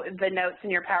into the notes in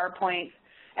your PowerPoint.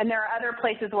 And there are other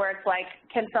places where it's like,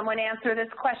 can someone answer this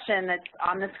question that's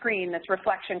on the screen, this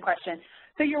reflection question?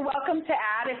 So you're welcome to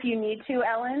add if you need to,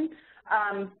 Ellen.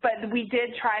 But we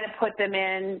did try to put them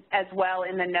in as well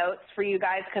in the notes for you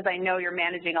guys because I know you're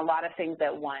managing a lot of things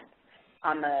at once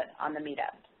on the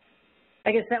meetup.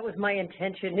 I guess that was my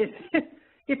intention.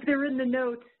 If they're in the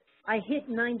notes, I hit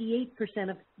 98%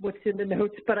 of what's in the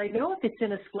notes, but I know if it's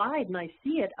in a slide and I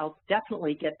see it, I'll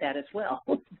definitely get that as well.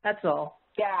 That's all.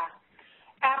 Yeah,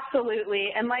 absolutely.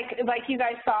 And like you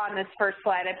guys saw on this first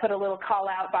slide, I put a little call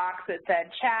out box that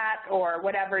said chat or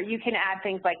whatever. You can add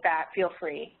things like that. Feel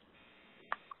free.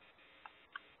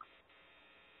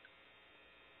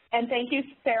 And thank you,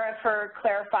 Sarah, for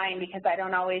clarifying because I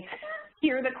don't always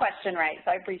hear the question right,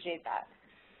 so I appreciate that.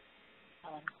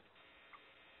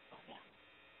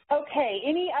 Okay,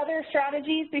 any other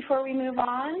strategies before we move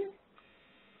on?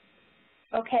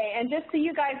 Okay, and just so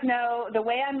you guys know, the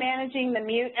way I'm managing the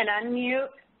mute and unmute,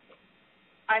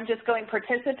 I'm just going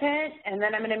participant, and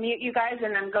then I'm going to mute you guys,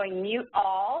 and I'm going mute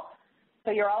all,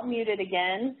 so you're all muted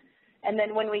again. And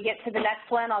then when we get to the next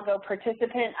one, I'll go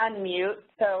participant, unmute.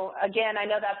 So again, I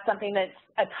know that's something that's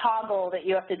a toggle that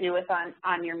you have to do with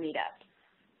on your meetup.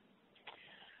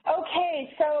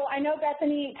 Okay, so I know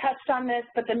Bethany touched on this,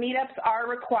 but the meetups are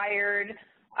required.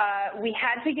 We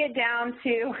had to get down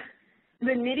to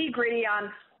the nitty-gritty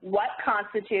on what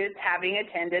constitutes having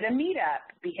attended a meetup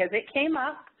because it came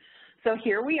up. So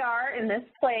here we are in this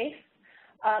place.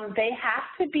 They have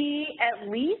to be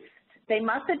they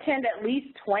must attend at least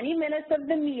 20 minutes of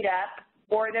the meetup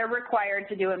or they're required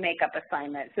to do a makeup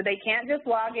assignment. So they can't just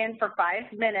log in for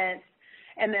 5 minutes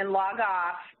and then log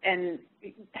off and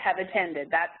have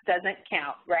attended. That doesn't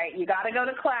count, right? You got to go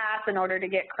to class in order to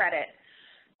get credit.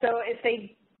 So if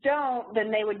they don't,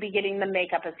 then they would be getting the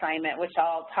makeup assignment, which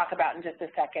I'll talk about in just a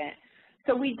second.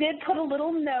 So we did put a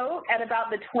little note at about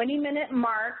the 20-minute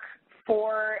mark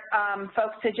for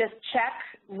folks to just check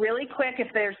really quick if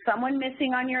there's someone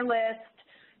missing on your list,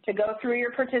 to go through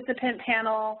your participant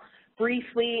panel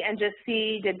briefly and just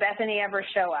see, did Bethany ever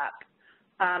show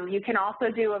up? You can also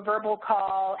do a verbal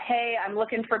call, hey, I'm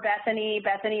looking for Bethany.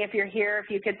 Bethany, if you're here,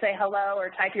 if you could say hello or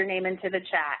type your name into the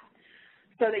chat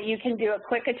so that you can do a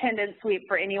quick attendance sweep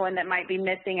for anyone that might be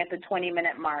missing at the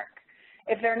 20-minute mark.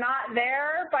 If they're not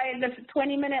there by the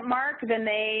 20-minute mark, then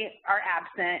they are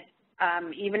absent,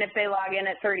 even if they log in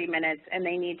at 30 minutes and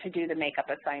they need to do the makeup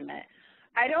assignment.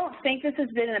 I don't think this has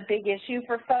been a big issue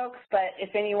for folks, but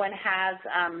if anyone has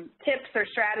tips or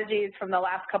strategies from the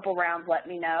last couple rounds, let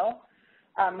me know.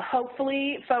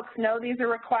 Hopefully folks know these are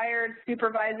required.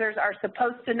 Supervisors are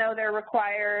supposed to know they're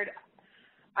required.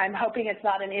 I'm hoping it's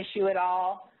not an issue at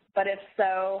all, but if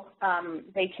so,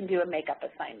 they can do a makeup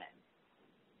assignment.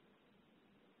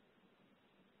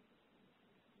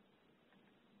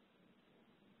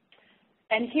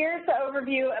 And here's the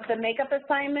overview of the makeup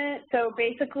assignment. So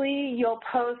basically, you'll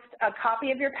post a copy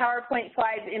of your PowerPoint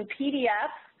slides in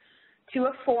PDF to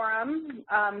a forum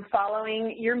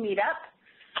following your meetup.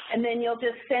 And then you'll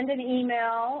just send an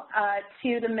email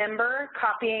to the member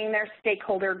copying their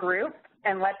stakeholder group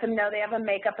and let them know they have a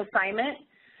makeup assignment.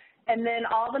 And then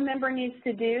all the member needs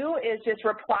to do is just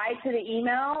reply to the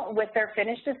email with their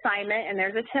finished assignment, and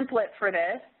there's a template for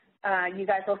this. You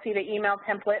guys will see the email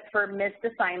template for missed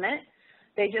assignment.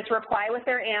 They just reply with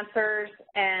their answers,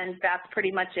 and that's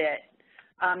pretty much it.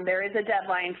 There is a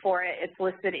deadline for it. It's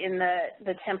listed in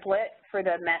the template for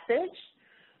the message.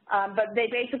 But they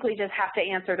basically just have to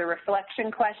answer the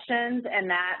reflection questions, and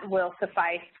that will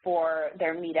suffice for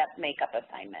their meetup makeup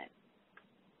assignment.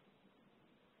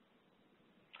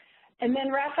 And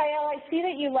then, Raphael, I see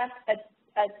that you left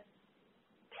a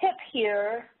tip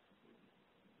here.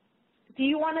 Do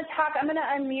you want to talk? I'm going to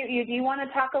unmute you. Do you want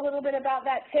to talk a little bit about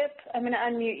that tip? I'm going to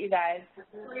unmute you guys.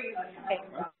 Okay.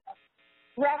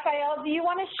 Raphael, do you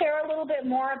want to share a little bit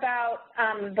more about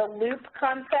the loop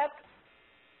concept?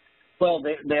 Well,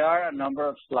 there are a number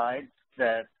of slides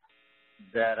that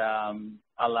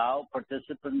allow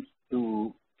participants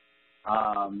to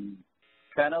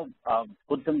kind of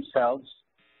put themselves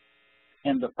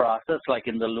in the process, like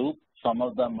in the loop. Some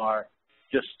of them are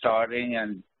just starting,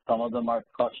 and some of them are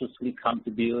cautiously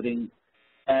contributing.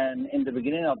 And in the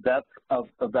beginning of that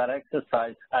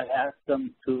exercise, I asked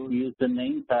them to use the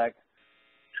name tag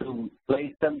to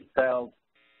place themselves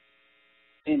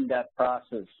in that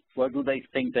process. Where do they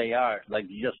think they are, like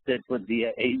you just did with the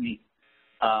Amy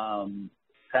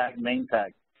name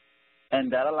tag.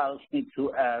 And that allows me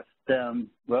to ask them,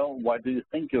 well, why do you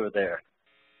think you're there?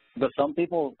 Because some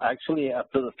people actually,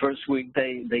 after the first week,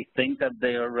 they think that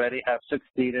they already have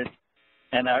succeeded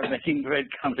and are making great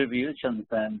contributions,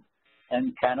 and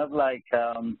kind of like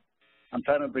I'm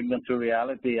trying to bring them to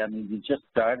reality. I mean, you're just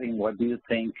starting. What do you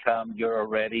think you're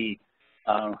already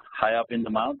high up in the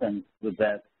mountain with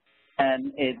that?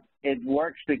 And it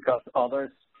works because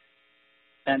others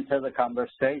enter the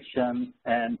conversation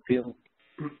and feel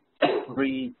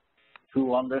free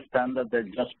to understand that they're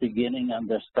just beginning and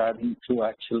they're starting to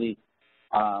actually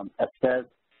assess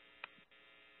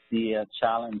the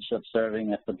challenge of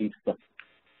serving as a VISTA.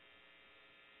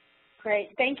 Great.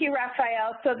 Thank you,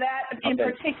 Raphael. So that in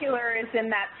particular is in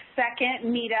that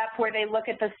second meetup where they look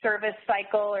at the service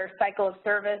cycle or cycle of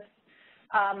service.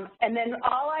 And then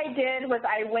all I did was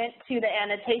I went to the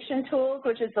annotation tools,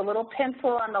 which is the little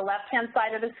pencil on the left-hand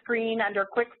side of the screen under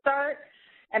Quick Start,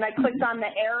 and I clicked on the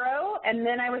arrow, and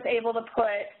then I was able to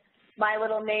put my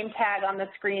little name tag on the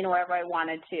screen wherever I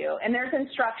wanted to. And there's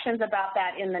instructions about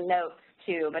that in the notes,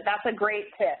 too, but that's a great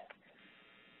tip.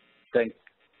 Thanks.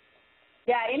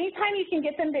 Yeah, anytime you can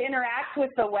get them to interact with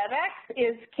the WebEx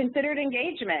is considered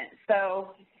engagement.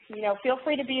 So, you know, feel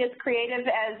free to be as creative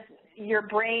as your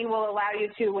brain will allow you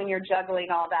to when you're juggling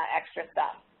all that extra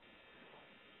stuff.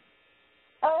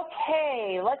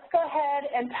 Okay, let's go ahead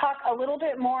and talk a little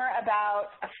bit more about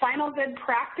final good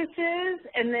practices,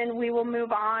 and then we will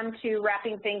move on to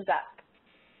wrapping things up.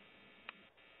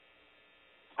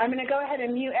 I'm going to go ahead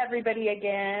and mute everybody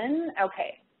again.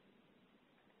 Okay.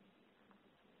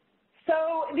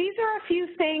 So these are a few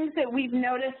things that we've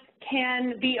noticed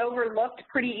can be overlooked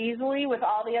pretty easily with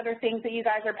all the other things that you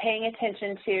guys are paying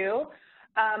attention to.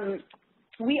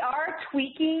 We are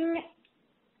tweaking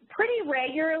pretty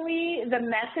regularly the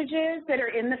messages that are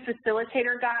in the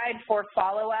facilitator guide for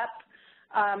follow-up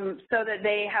so that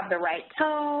they have the right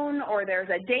tone or there's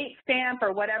a date stamp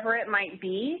or whatever it might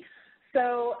be.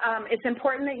 So it's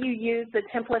important that you use the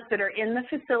templates that are in the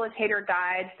facilitator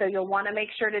guide, so you'll want to make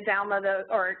sure to download those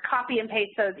or copy and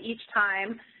paste those each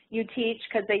time you teach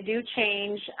because they do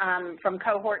change from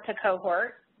cohort to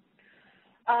cohort.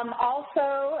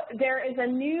 Also, there is a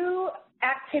new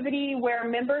activity where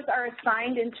members are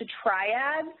assigned into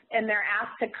triads and they're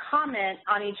asked to comment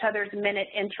on each other's minute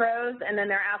intros, and then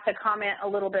they're asked to comment a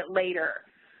little bit later.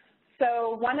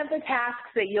 So one of the tasks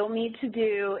that you'll need to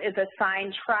do is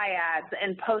assign triads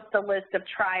and post a list of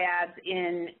triads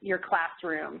in your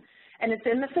classroom. And it's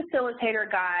in the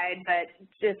facilitator guide, but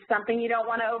it's something you don't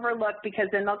want to overlook because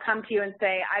then they'll come to you and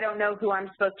say, I don't know who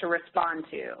I'm supposed to respond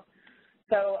to.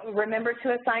 So remember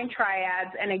to assign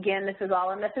triads, and again, this is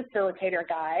all in the facilitator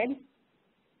guide.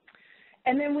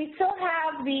 And then we still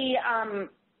have the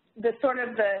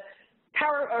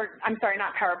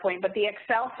not PowerPoint, but the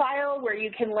Excel file where you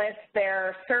can list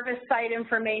their service site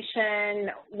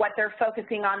information, what they're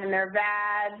focusing on in their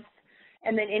VADs,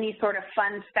 and then any sort of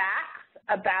fun facts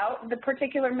about the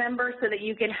particular member so that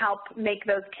you can help make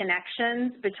those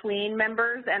connections between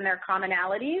members and their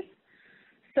commonalities.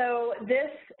 So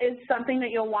this is something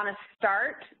that you'll want to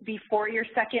start before your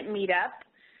second meetup.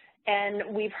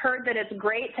 And we've heard that it's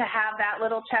great to have that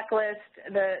little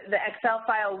checklist, the Excel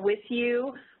file with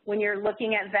you when you're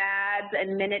looking at VADs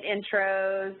and minute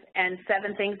intros and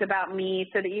 7 things about me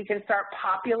so that you can start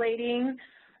populating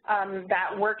that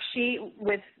worksheet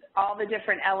with all the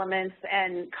different elements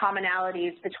and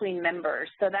commonalities between members.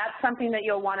 So that's something that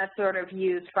you'll want to sort of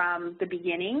use from the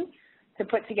beginning to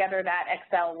put together that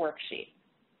Excel worksheet.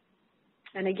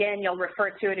 And again, you'll refer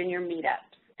to it in your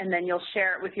meetups, and then you'll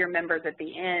share it with your members at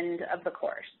the end of the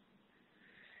course.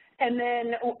 And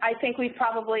then I think we've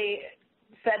probably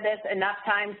said this enough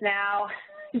times now,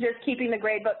 just keeping the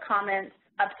gradebook comments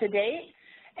up to date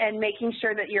and making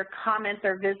sure that your comments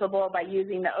are visible by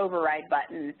using the override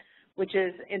button, which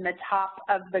is in the top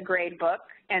of the grade book,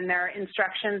 and there are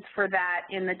instructions for that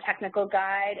in the technical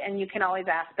guide, and you can always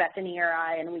ask Bethany or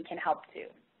I, and we can help too.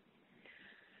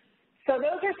 So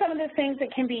those are some of the things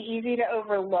that can be easy to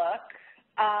overlook.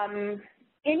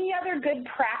 Any other good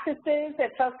practices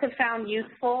that folks have found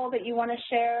useful that you want to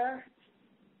share?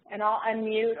 And I'll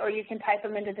unmute, or you can type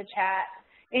them into the chat.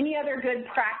 Any other good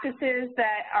practices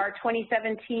that our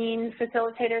 2017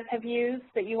 facilitators have used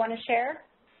that you want to share?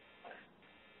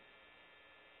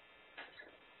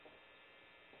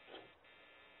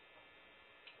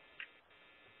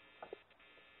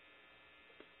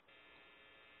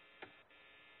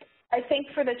 I think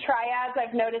for the triads,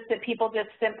 I've noticed that people just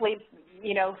simply,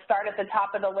 you know, start at the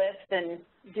top of the list and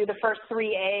do the first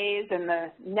 3 A's and the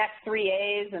next 3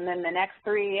 A's and then the next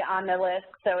 3 on the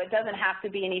list. So it doesn't have to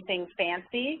be anything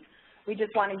fancy. We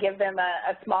just want to give them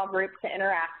a small group to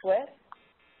interact with.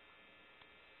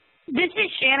 This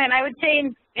is Shannon. I would say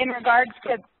in regards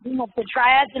to the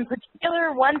triads in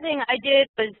particular, one thing I did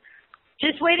was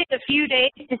just waited a few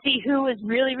days to see who was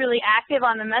really, really active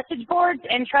on the message boards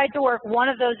and tried to work one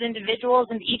of those individuals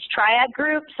in each triad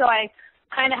group. So I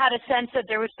kind of had a sense that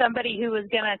there was somebody who was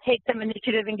going to take some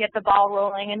initiative and get the ball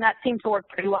rolling, and that seemed to work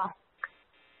pretty well.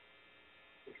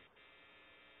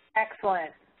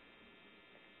 Excellent.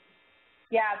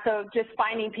 Yeah, so just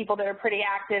finding people that are pretty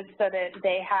active so that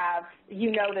they have,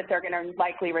 you know that they're going to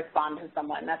likely respond to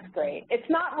someone. That's great. It's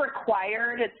not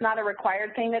required. It's not a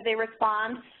required thing that they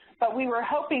respond, but we were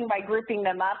hoping by grouping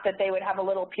them up that they would have a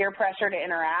little peer pressure to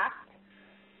interact,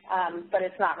 but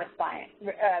it's not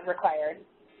required.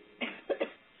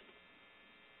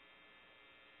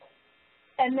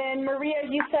 And then, Maria,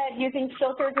 you said using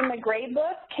filters in the grade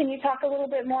book. Can you talk a little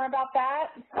bit more about that?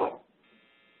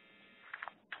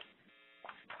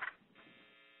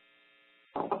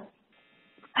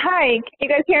 Hi, can you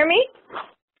guys hear me?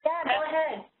 Yeah, go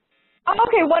ahead. Oh,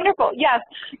 okay, wonderful. Yes.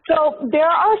 So there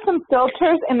are some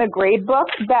filters in the grade book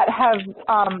that have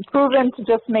proven to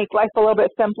just make life a little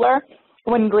bit simpler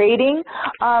when grading.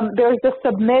 There's the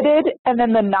submitted and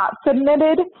then the not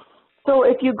submitted. So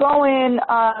if you go in,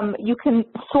 you can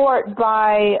sort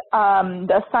by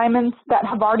the assignments that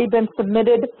have already been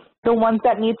submitted, the ones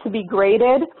that need to be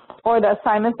graded, or the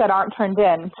assignments that aren't turned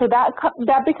in. So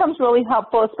that becomes really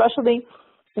helpful, especially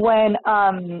when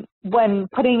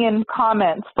putting in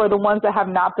comments for the ones that have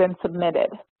not been submitted.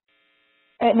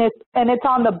 And it's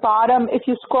on the bottom. If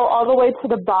you scroll all the way to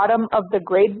the bottom of the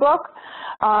grade book,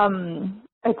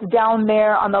 it's down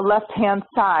there on the left-hand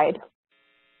side,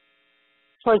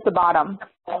 towards the bottom.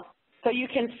 So you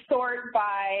can sort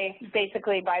by,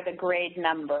 basically by the grade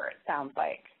number, it sounds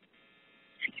like.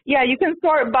 Yeah, you can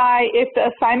sort by if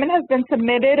the assignment has been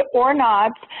submitted or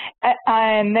not,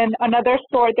 and then another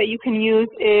sort that you can use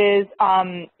is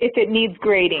if it needs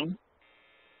grading.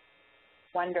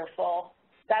 Wonderful.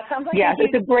 That sounds like yes,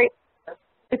 it's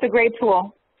a great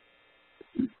tool.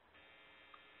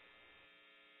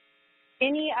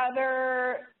 Any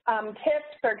other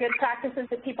tips or good practices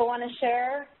that people want to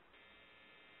share?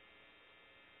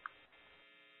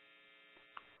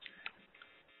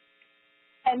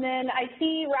 And then I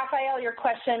see, Raphael, your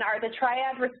question, are the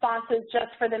triad responses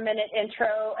just for the minute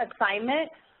intro assignment?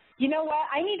 You know what,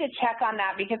 I need to check on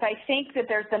that because I think that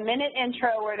there's the minute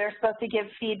intro where they're supposed to give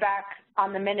feedback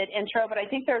on the minute intro, but I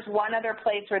think there's one other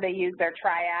place where they use their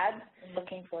triads.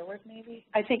 Looking forward, maybe?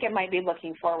 I think it might be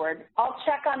looking forward. I'll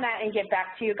check on that and get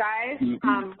back to you guys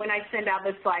when I send out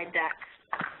the slide deck.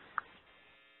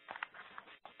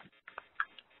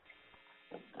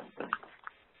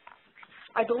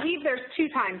 I believe there's 2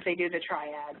 times they do the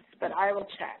triads, but I will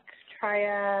check.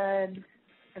 Triad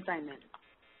assignment.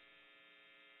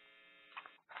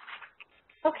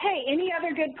 Okay, any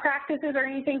other good practices or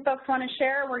anything folks want to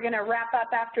share? We're going to wrap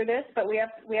up after this, but we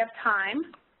have time.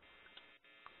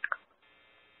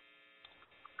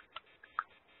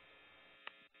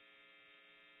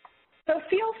 So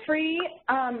feel free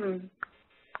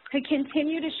to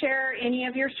continue to share any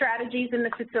of your strategies in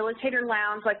the facilitator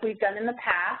lounge like we've done in the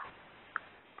past.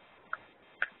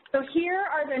 So here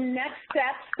are the next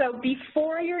steps. So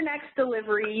before your next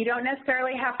delivery, you don't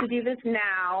necessarily have to do this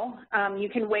now. You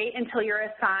can wait until you're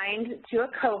assigned to a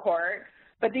cohort.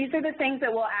 But these are the things that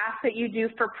we'll ask that you do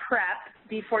for prep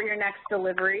before your next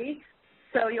delivery.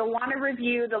 So you'll want to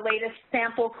review the latest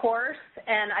sample course.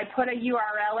 And I put a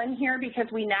URL in here because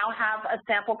we now have a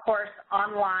sample course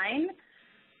online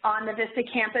on the VISTA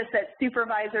campus that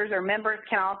supervisors or members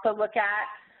can also look at.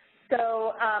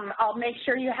 So I'll make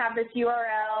sure you have this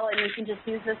URL and you can just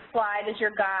use this slide as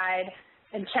your guide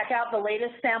and check out the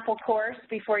latest sample course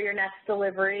before your next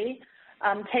delivery.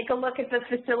 Take a look at the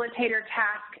facilitator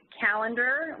task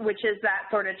calendar, which is that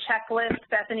sort of checklist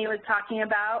Bethany was talking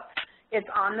about. It's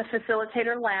on the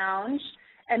facilitator lounge.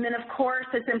 And then, of course,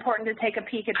 it's important to take a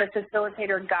peek at the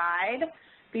facilitator guide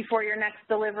before your next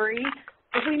delivery.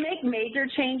 If we make major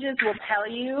changes, we'll tell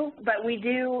you, but we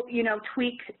do, you know,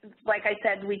 tweak, like I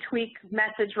said, we tweak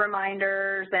message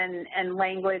reminders and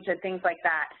language and things like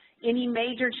that. Any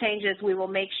major changes, we will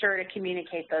make sure to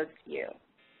communicate those to you.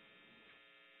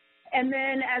 And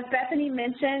then, as Bethany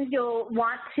mentioned, you'll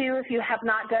want to, if you have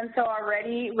not done so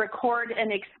already, record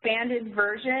an expanded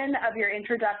version of your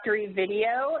introductory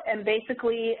video. And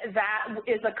basically, that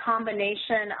is a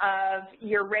combination of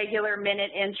your regular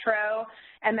minute intro,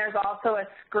 and there's also a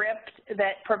script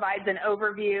that provides an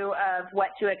overview of what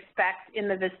to expect in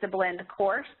the VISTA Blend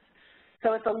course.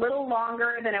 So it's a little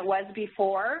longer than it was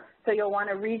before, so you'll want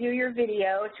to redo your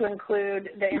video to include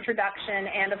the introduction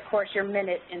and, of course, your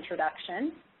minute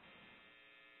introduction.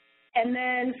 And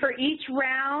then for each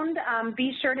round,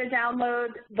 be sure to download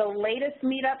the latest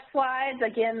meetup slides.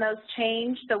 Again, those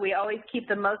change, so we always keep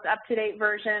the most up-to-date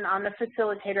version on the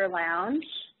facilitator lounge.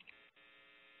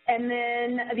 And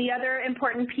then the other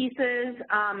important pieces,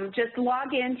 just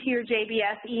log into your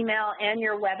JBS email and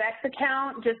your WebEx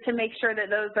account just to make sure that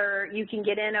those are, you can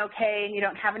get in okay and you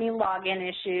don't have any login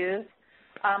issues.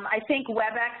 I think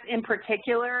WebEx in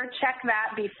particular, check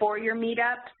that before your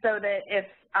meetup so that if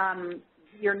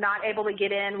you're not able to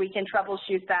get in, we can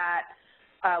troubleshoot that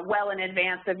well in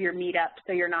advance of your meetup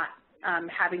so you're not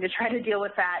having to try to deal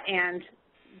with that and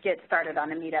get started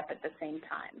on a meetup at the same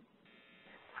time.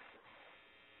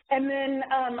 And then,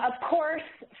 of course,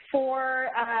 for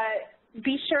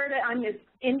be sure to,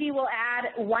 Indy will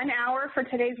add 1 hour for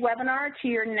today's webinar to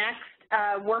your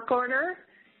next work order.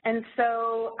 And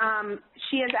so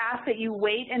she has asked that you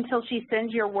wait until she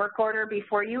sends your work order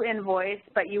before you invoice,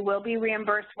 but you will be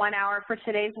reimbursed 1 hour for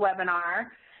today's webinar.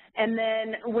 And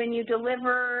then when you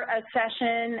deliver a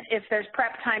session, if there's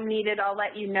prep time needed, I'll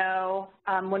let you know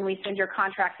when we send your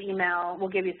contract email. We'll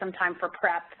give you some time for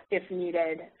prep if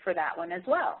needed for that one as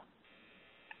well.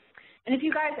 And if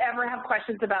you guys ever have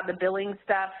questions about the billing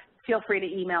stuff, feel free to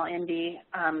email Indy.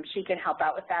 She can help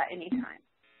out with that anytime.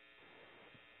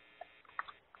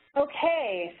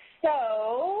 Okay, so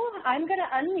I'm going to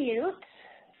unmute.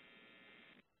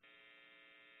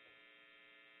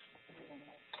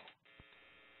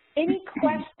 Any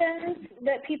questions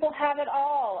that people have at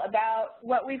all about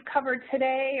what we've covered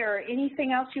today or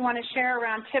anything else you want to share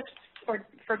around tips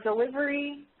for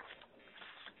delivery?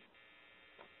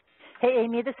 Hey,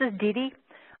 Amy, this is Dee Dee.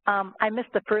 I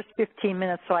missed the first 15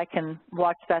 minutes, so I can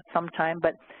watch that sometime.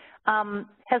 But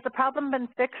has the problem been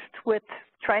fixed with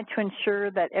trying to ensure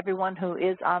that everyone who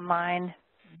is online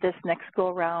this next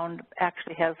go-around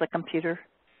actually has a computer?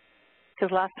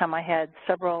 Because last time I had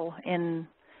several in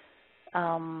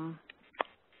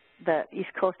the East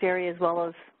Coast area as well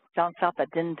as down south that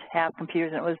didn't have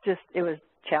computers, and it was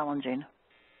challenging.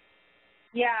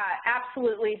 Yeah,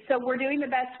 absolutely. So we're doing the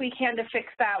best we can to fix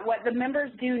that. What the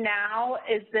members do now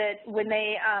is that when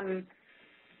they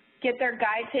get their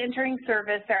guide to entering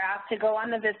service, they're asked to go on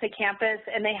the VISTA campus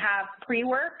and they have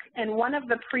pre-work. And one of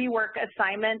the pre-work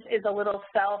assignments is a little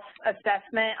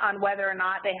self-assessment on whether or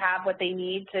not they have what they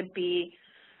need to be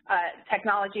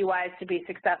technology-wise to be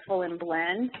successful in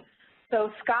Blend.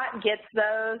 So Scott gets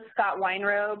those, Scott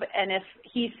Weinrobe, and if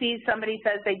he sees somebody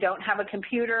says they don't have a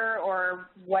computer or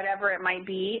whatever it might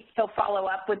be, he'll follow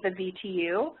up with the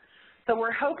VTU. So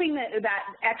we're hoping that that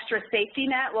extra safety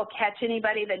net will catch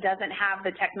anybody that doesn't have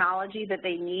the technology that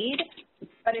they need.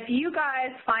 But if you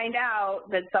guys find out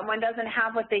that someone doesn't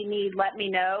have what they need, let me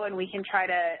know and we can try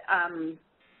to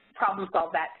problem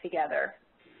solve that together.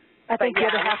 I think the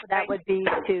other half of that would be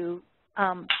to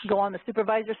go on the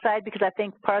supervisor side, because I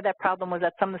think part of that problem was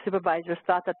that some of the supervisors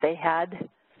thought that they had,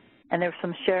 and there was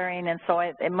some sharing, and so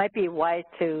it might be wise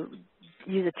to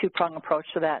use a two-prong approach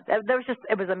to that.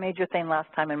 It was a major thing last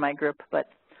time in my group, but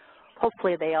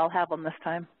hopefully they all have them this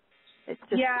time.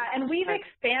 Yeah, and we've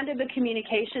expanded the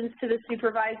communications to the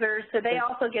supervisors, so they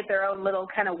also get their own little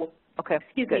kind of,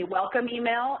 welcome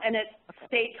email, and it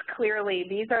states clearly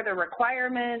these are the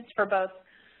requirements for both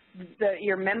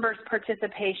your members'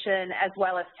 participation as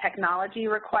well as technology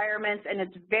requirements, and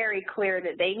it's very clear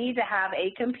that they need to have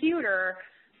a computer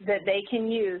that they can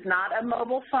use, not a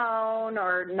mobile phone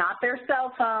or not their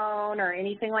cell phone or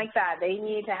anything like that. They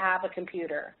need to have a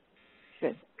computer.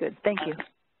 Good, good. Thank you.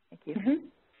 Thank you.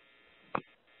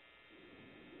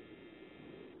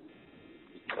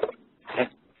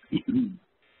 Mm-hmm.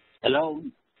 Hello.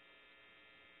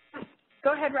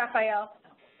 Go ahead, Raphael.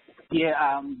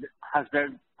 Yeah, has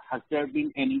there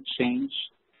been any change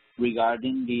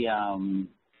regarding the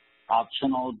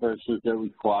optional versus the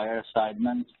required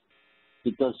assignments?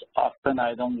 Because often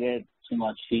I don't get too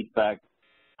much feedback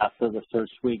after the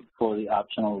first week for the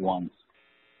optional ones.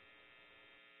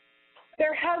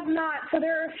 There has not. So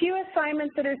there are a few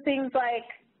assignments that are things like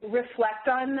reflect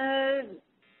on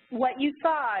what you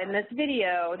saw in this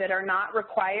video that are not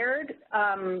required.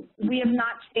 We have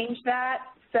not changed that.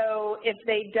 So if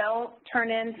they don't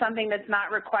turn in something that's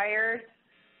not required,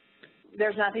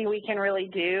 there's nothing we can really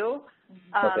do.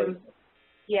 Okay.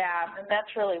 Yeah. And that's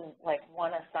really like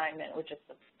one assignment, which is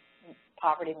the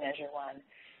poverty measure one.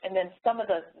 And then some of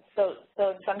the, so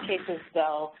in some cases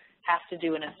they'll have to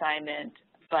do an assignment,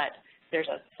 but there's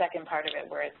a second part of it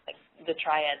where it's like the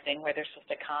triad thing where they're supposed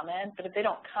to comment, but if they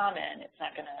don't comment, it's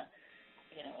not going to,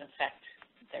 you know, affect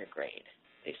their grade.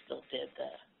 They still did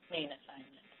the main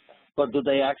assignment. So. But do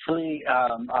they actually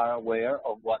are aware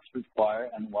of what's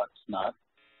required and what's not?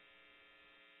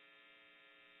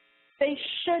 They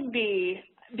should be,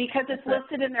 because it's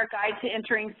listed in their guide to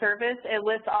entering service. It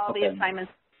lists all the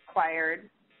assignments required.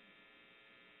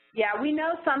 Yeah, we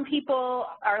know some people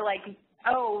are like,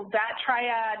 oh, that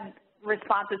triad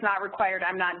response is not required,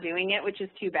 I'm not doing it, which is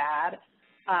too bad.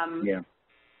 Yeah.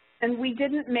 And we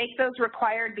didn't make those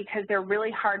required because they're really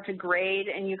hard to grade,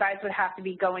 and you guys would have to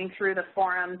be going through the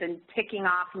forums and ticking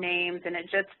off names, and it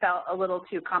just felt a little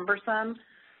too cumbersome.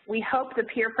 We hope the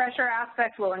peer pressure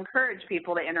aspect will encourage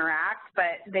people to interact,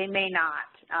 but they may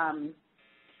not.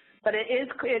 But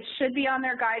it should be on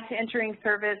their guide to entering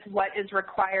service what is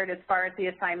required as far as the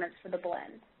assignments for the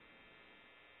blend.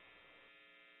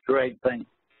 Great, thanks.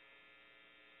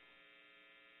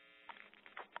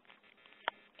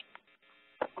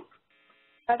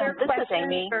 Other this questions? Is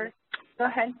Amy. Go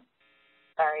ahead.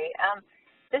 Sorry.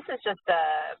 This is just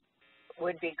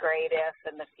would be great if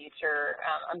in the future,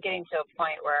 I'm getting to a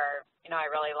point where, you know, I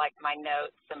really like my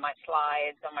notes and my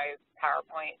slides and my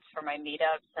PowerPoints for my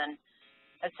meetups, and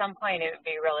at some point it would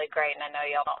be really great, and I know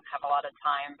y'all don't have a lot of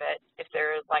time, but if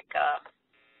there is like a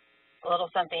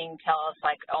little something, tell us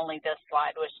like only this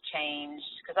slide was changed,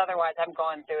 because otherwise I'm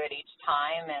going through it each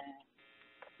time and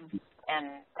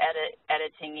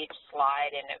editing each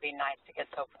slide, and it'd be nice to get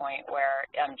to a point where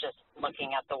I'm just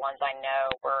looking at the ones I know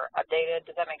were updated.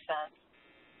 Does that make sense?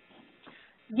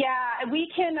 Yeah,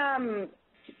 we can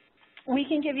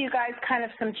give you guys kind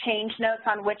of some change notes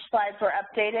on which slides were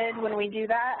updated when we do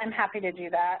that. I'm happy to do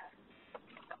that.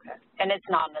 Okay. And it's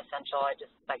not an essential. I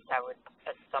just like that would,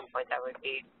 at some point, that would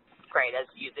be great as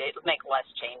you make less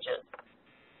changes.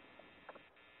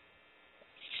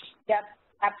 Yep,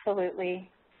 absolutely.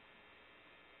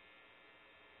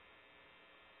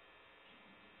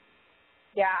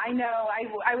 Yeah, I know.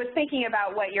 I was thinking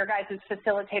about what your guys'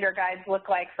 facilitator guides look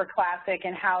like for Classic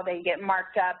and how they get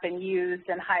marked up and used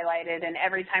and highlighted, and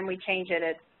every time we change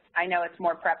it, I know it's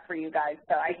more prep for you guys,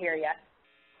 so I hear you.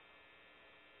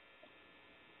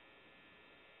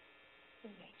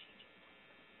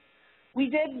 We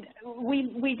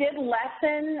did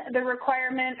lessen the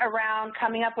requirement around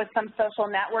coming up with some social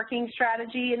networking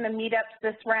strategy in the meetups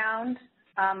this round.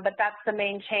 But that's the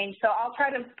main change. So I'll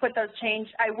try to put those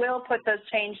I will put those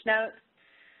change notes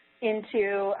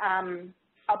into,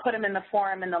 I'll put them in the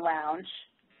forum in the lounge.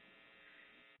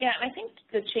 Yeah, I think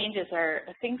the changes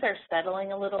things are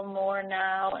settling a little more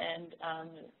now, and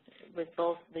with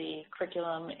both the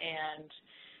curriculum and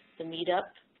the meetup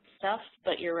stuff,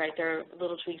 but you're right, there are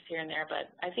little tweaks here and there, but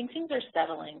I think things are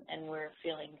settling and we're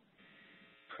feeling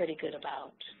pretty good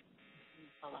about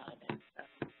a lot of it.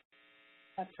 So.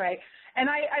 That's right. And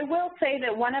I will say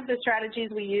that one of the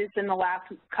strategies we used in the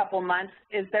last couple months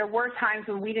is there were times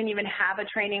when we didn't even have a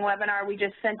training webinar. We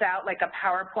just sent out like a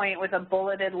PowerPoint with a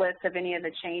bulleted list of any of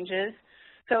the changes.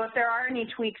 So if there are any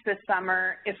tweaks this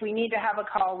summer, if we need to have a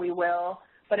call, we will.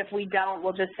 But if we don't,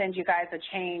 we'll just send you guys a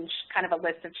change, kind of a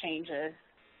list of changes.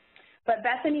 But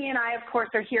Bethany and I, of course,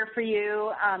 are here for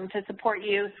you to support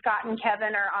you. Scott and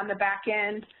Kevin are on the back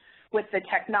end with the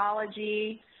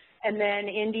technology. And then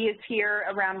Indy is here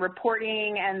around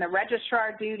reporting and the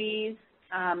registrar duties.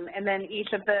 And then each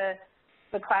of the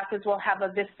classes will have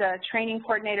a VISTA training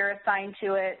coordinator assigned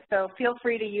to it. So feel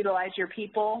free to utilize your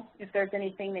people if there's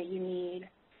anything that you need.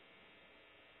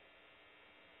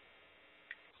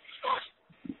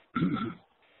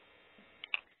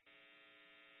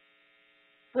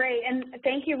 Great, and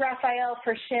thank you, Raphael,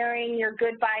 for sharing your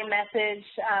goodbye message,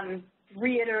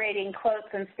 reiterating quotes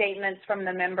and statements from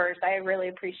the members. I really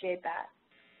appreciate that.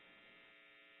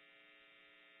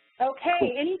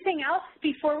 Okay, anything else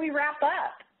before we wrap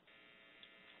up?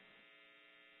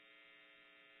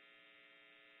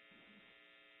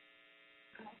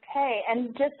 Okay,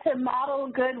 and just to model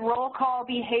good roll call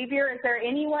behavior, is there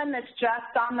anyone that's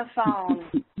just on the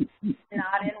phone?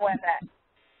 Not in WebEx.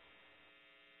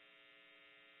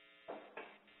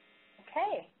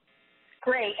 Okay,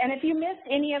 great. And if you missed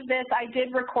any of this, I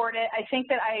did record it. I think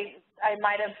that I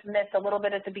might have missed a little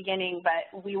bit at the beginning,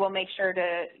 but we will make sure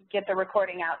to get the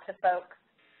recording out to folks.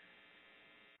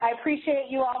 I appreciate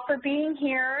you all for being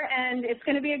here, and it's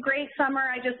going to be a great summer.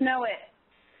 I just know it.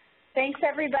 Thanks,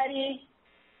 everybody.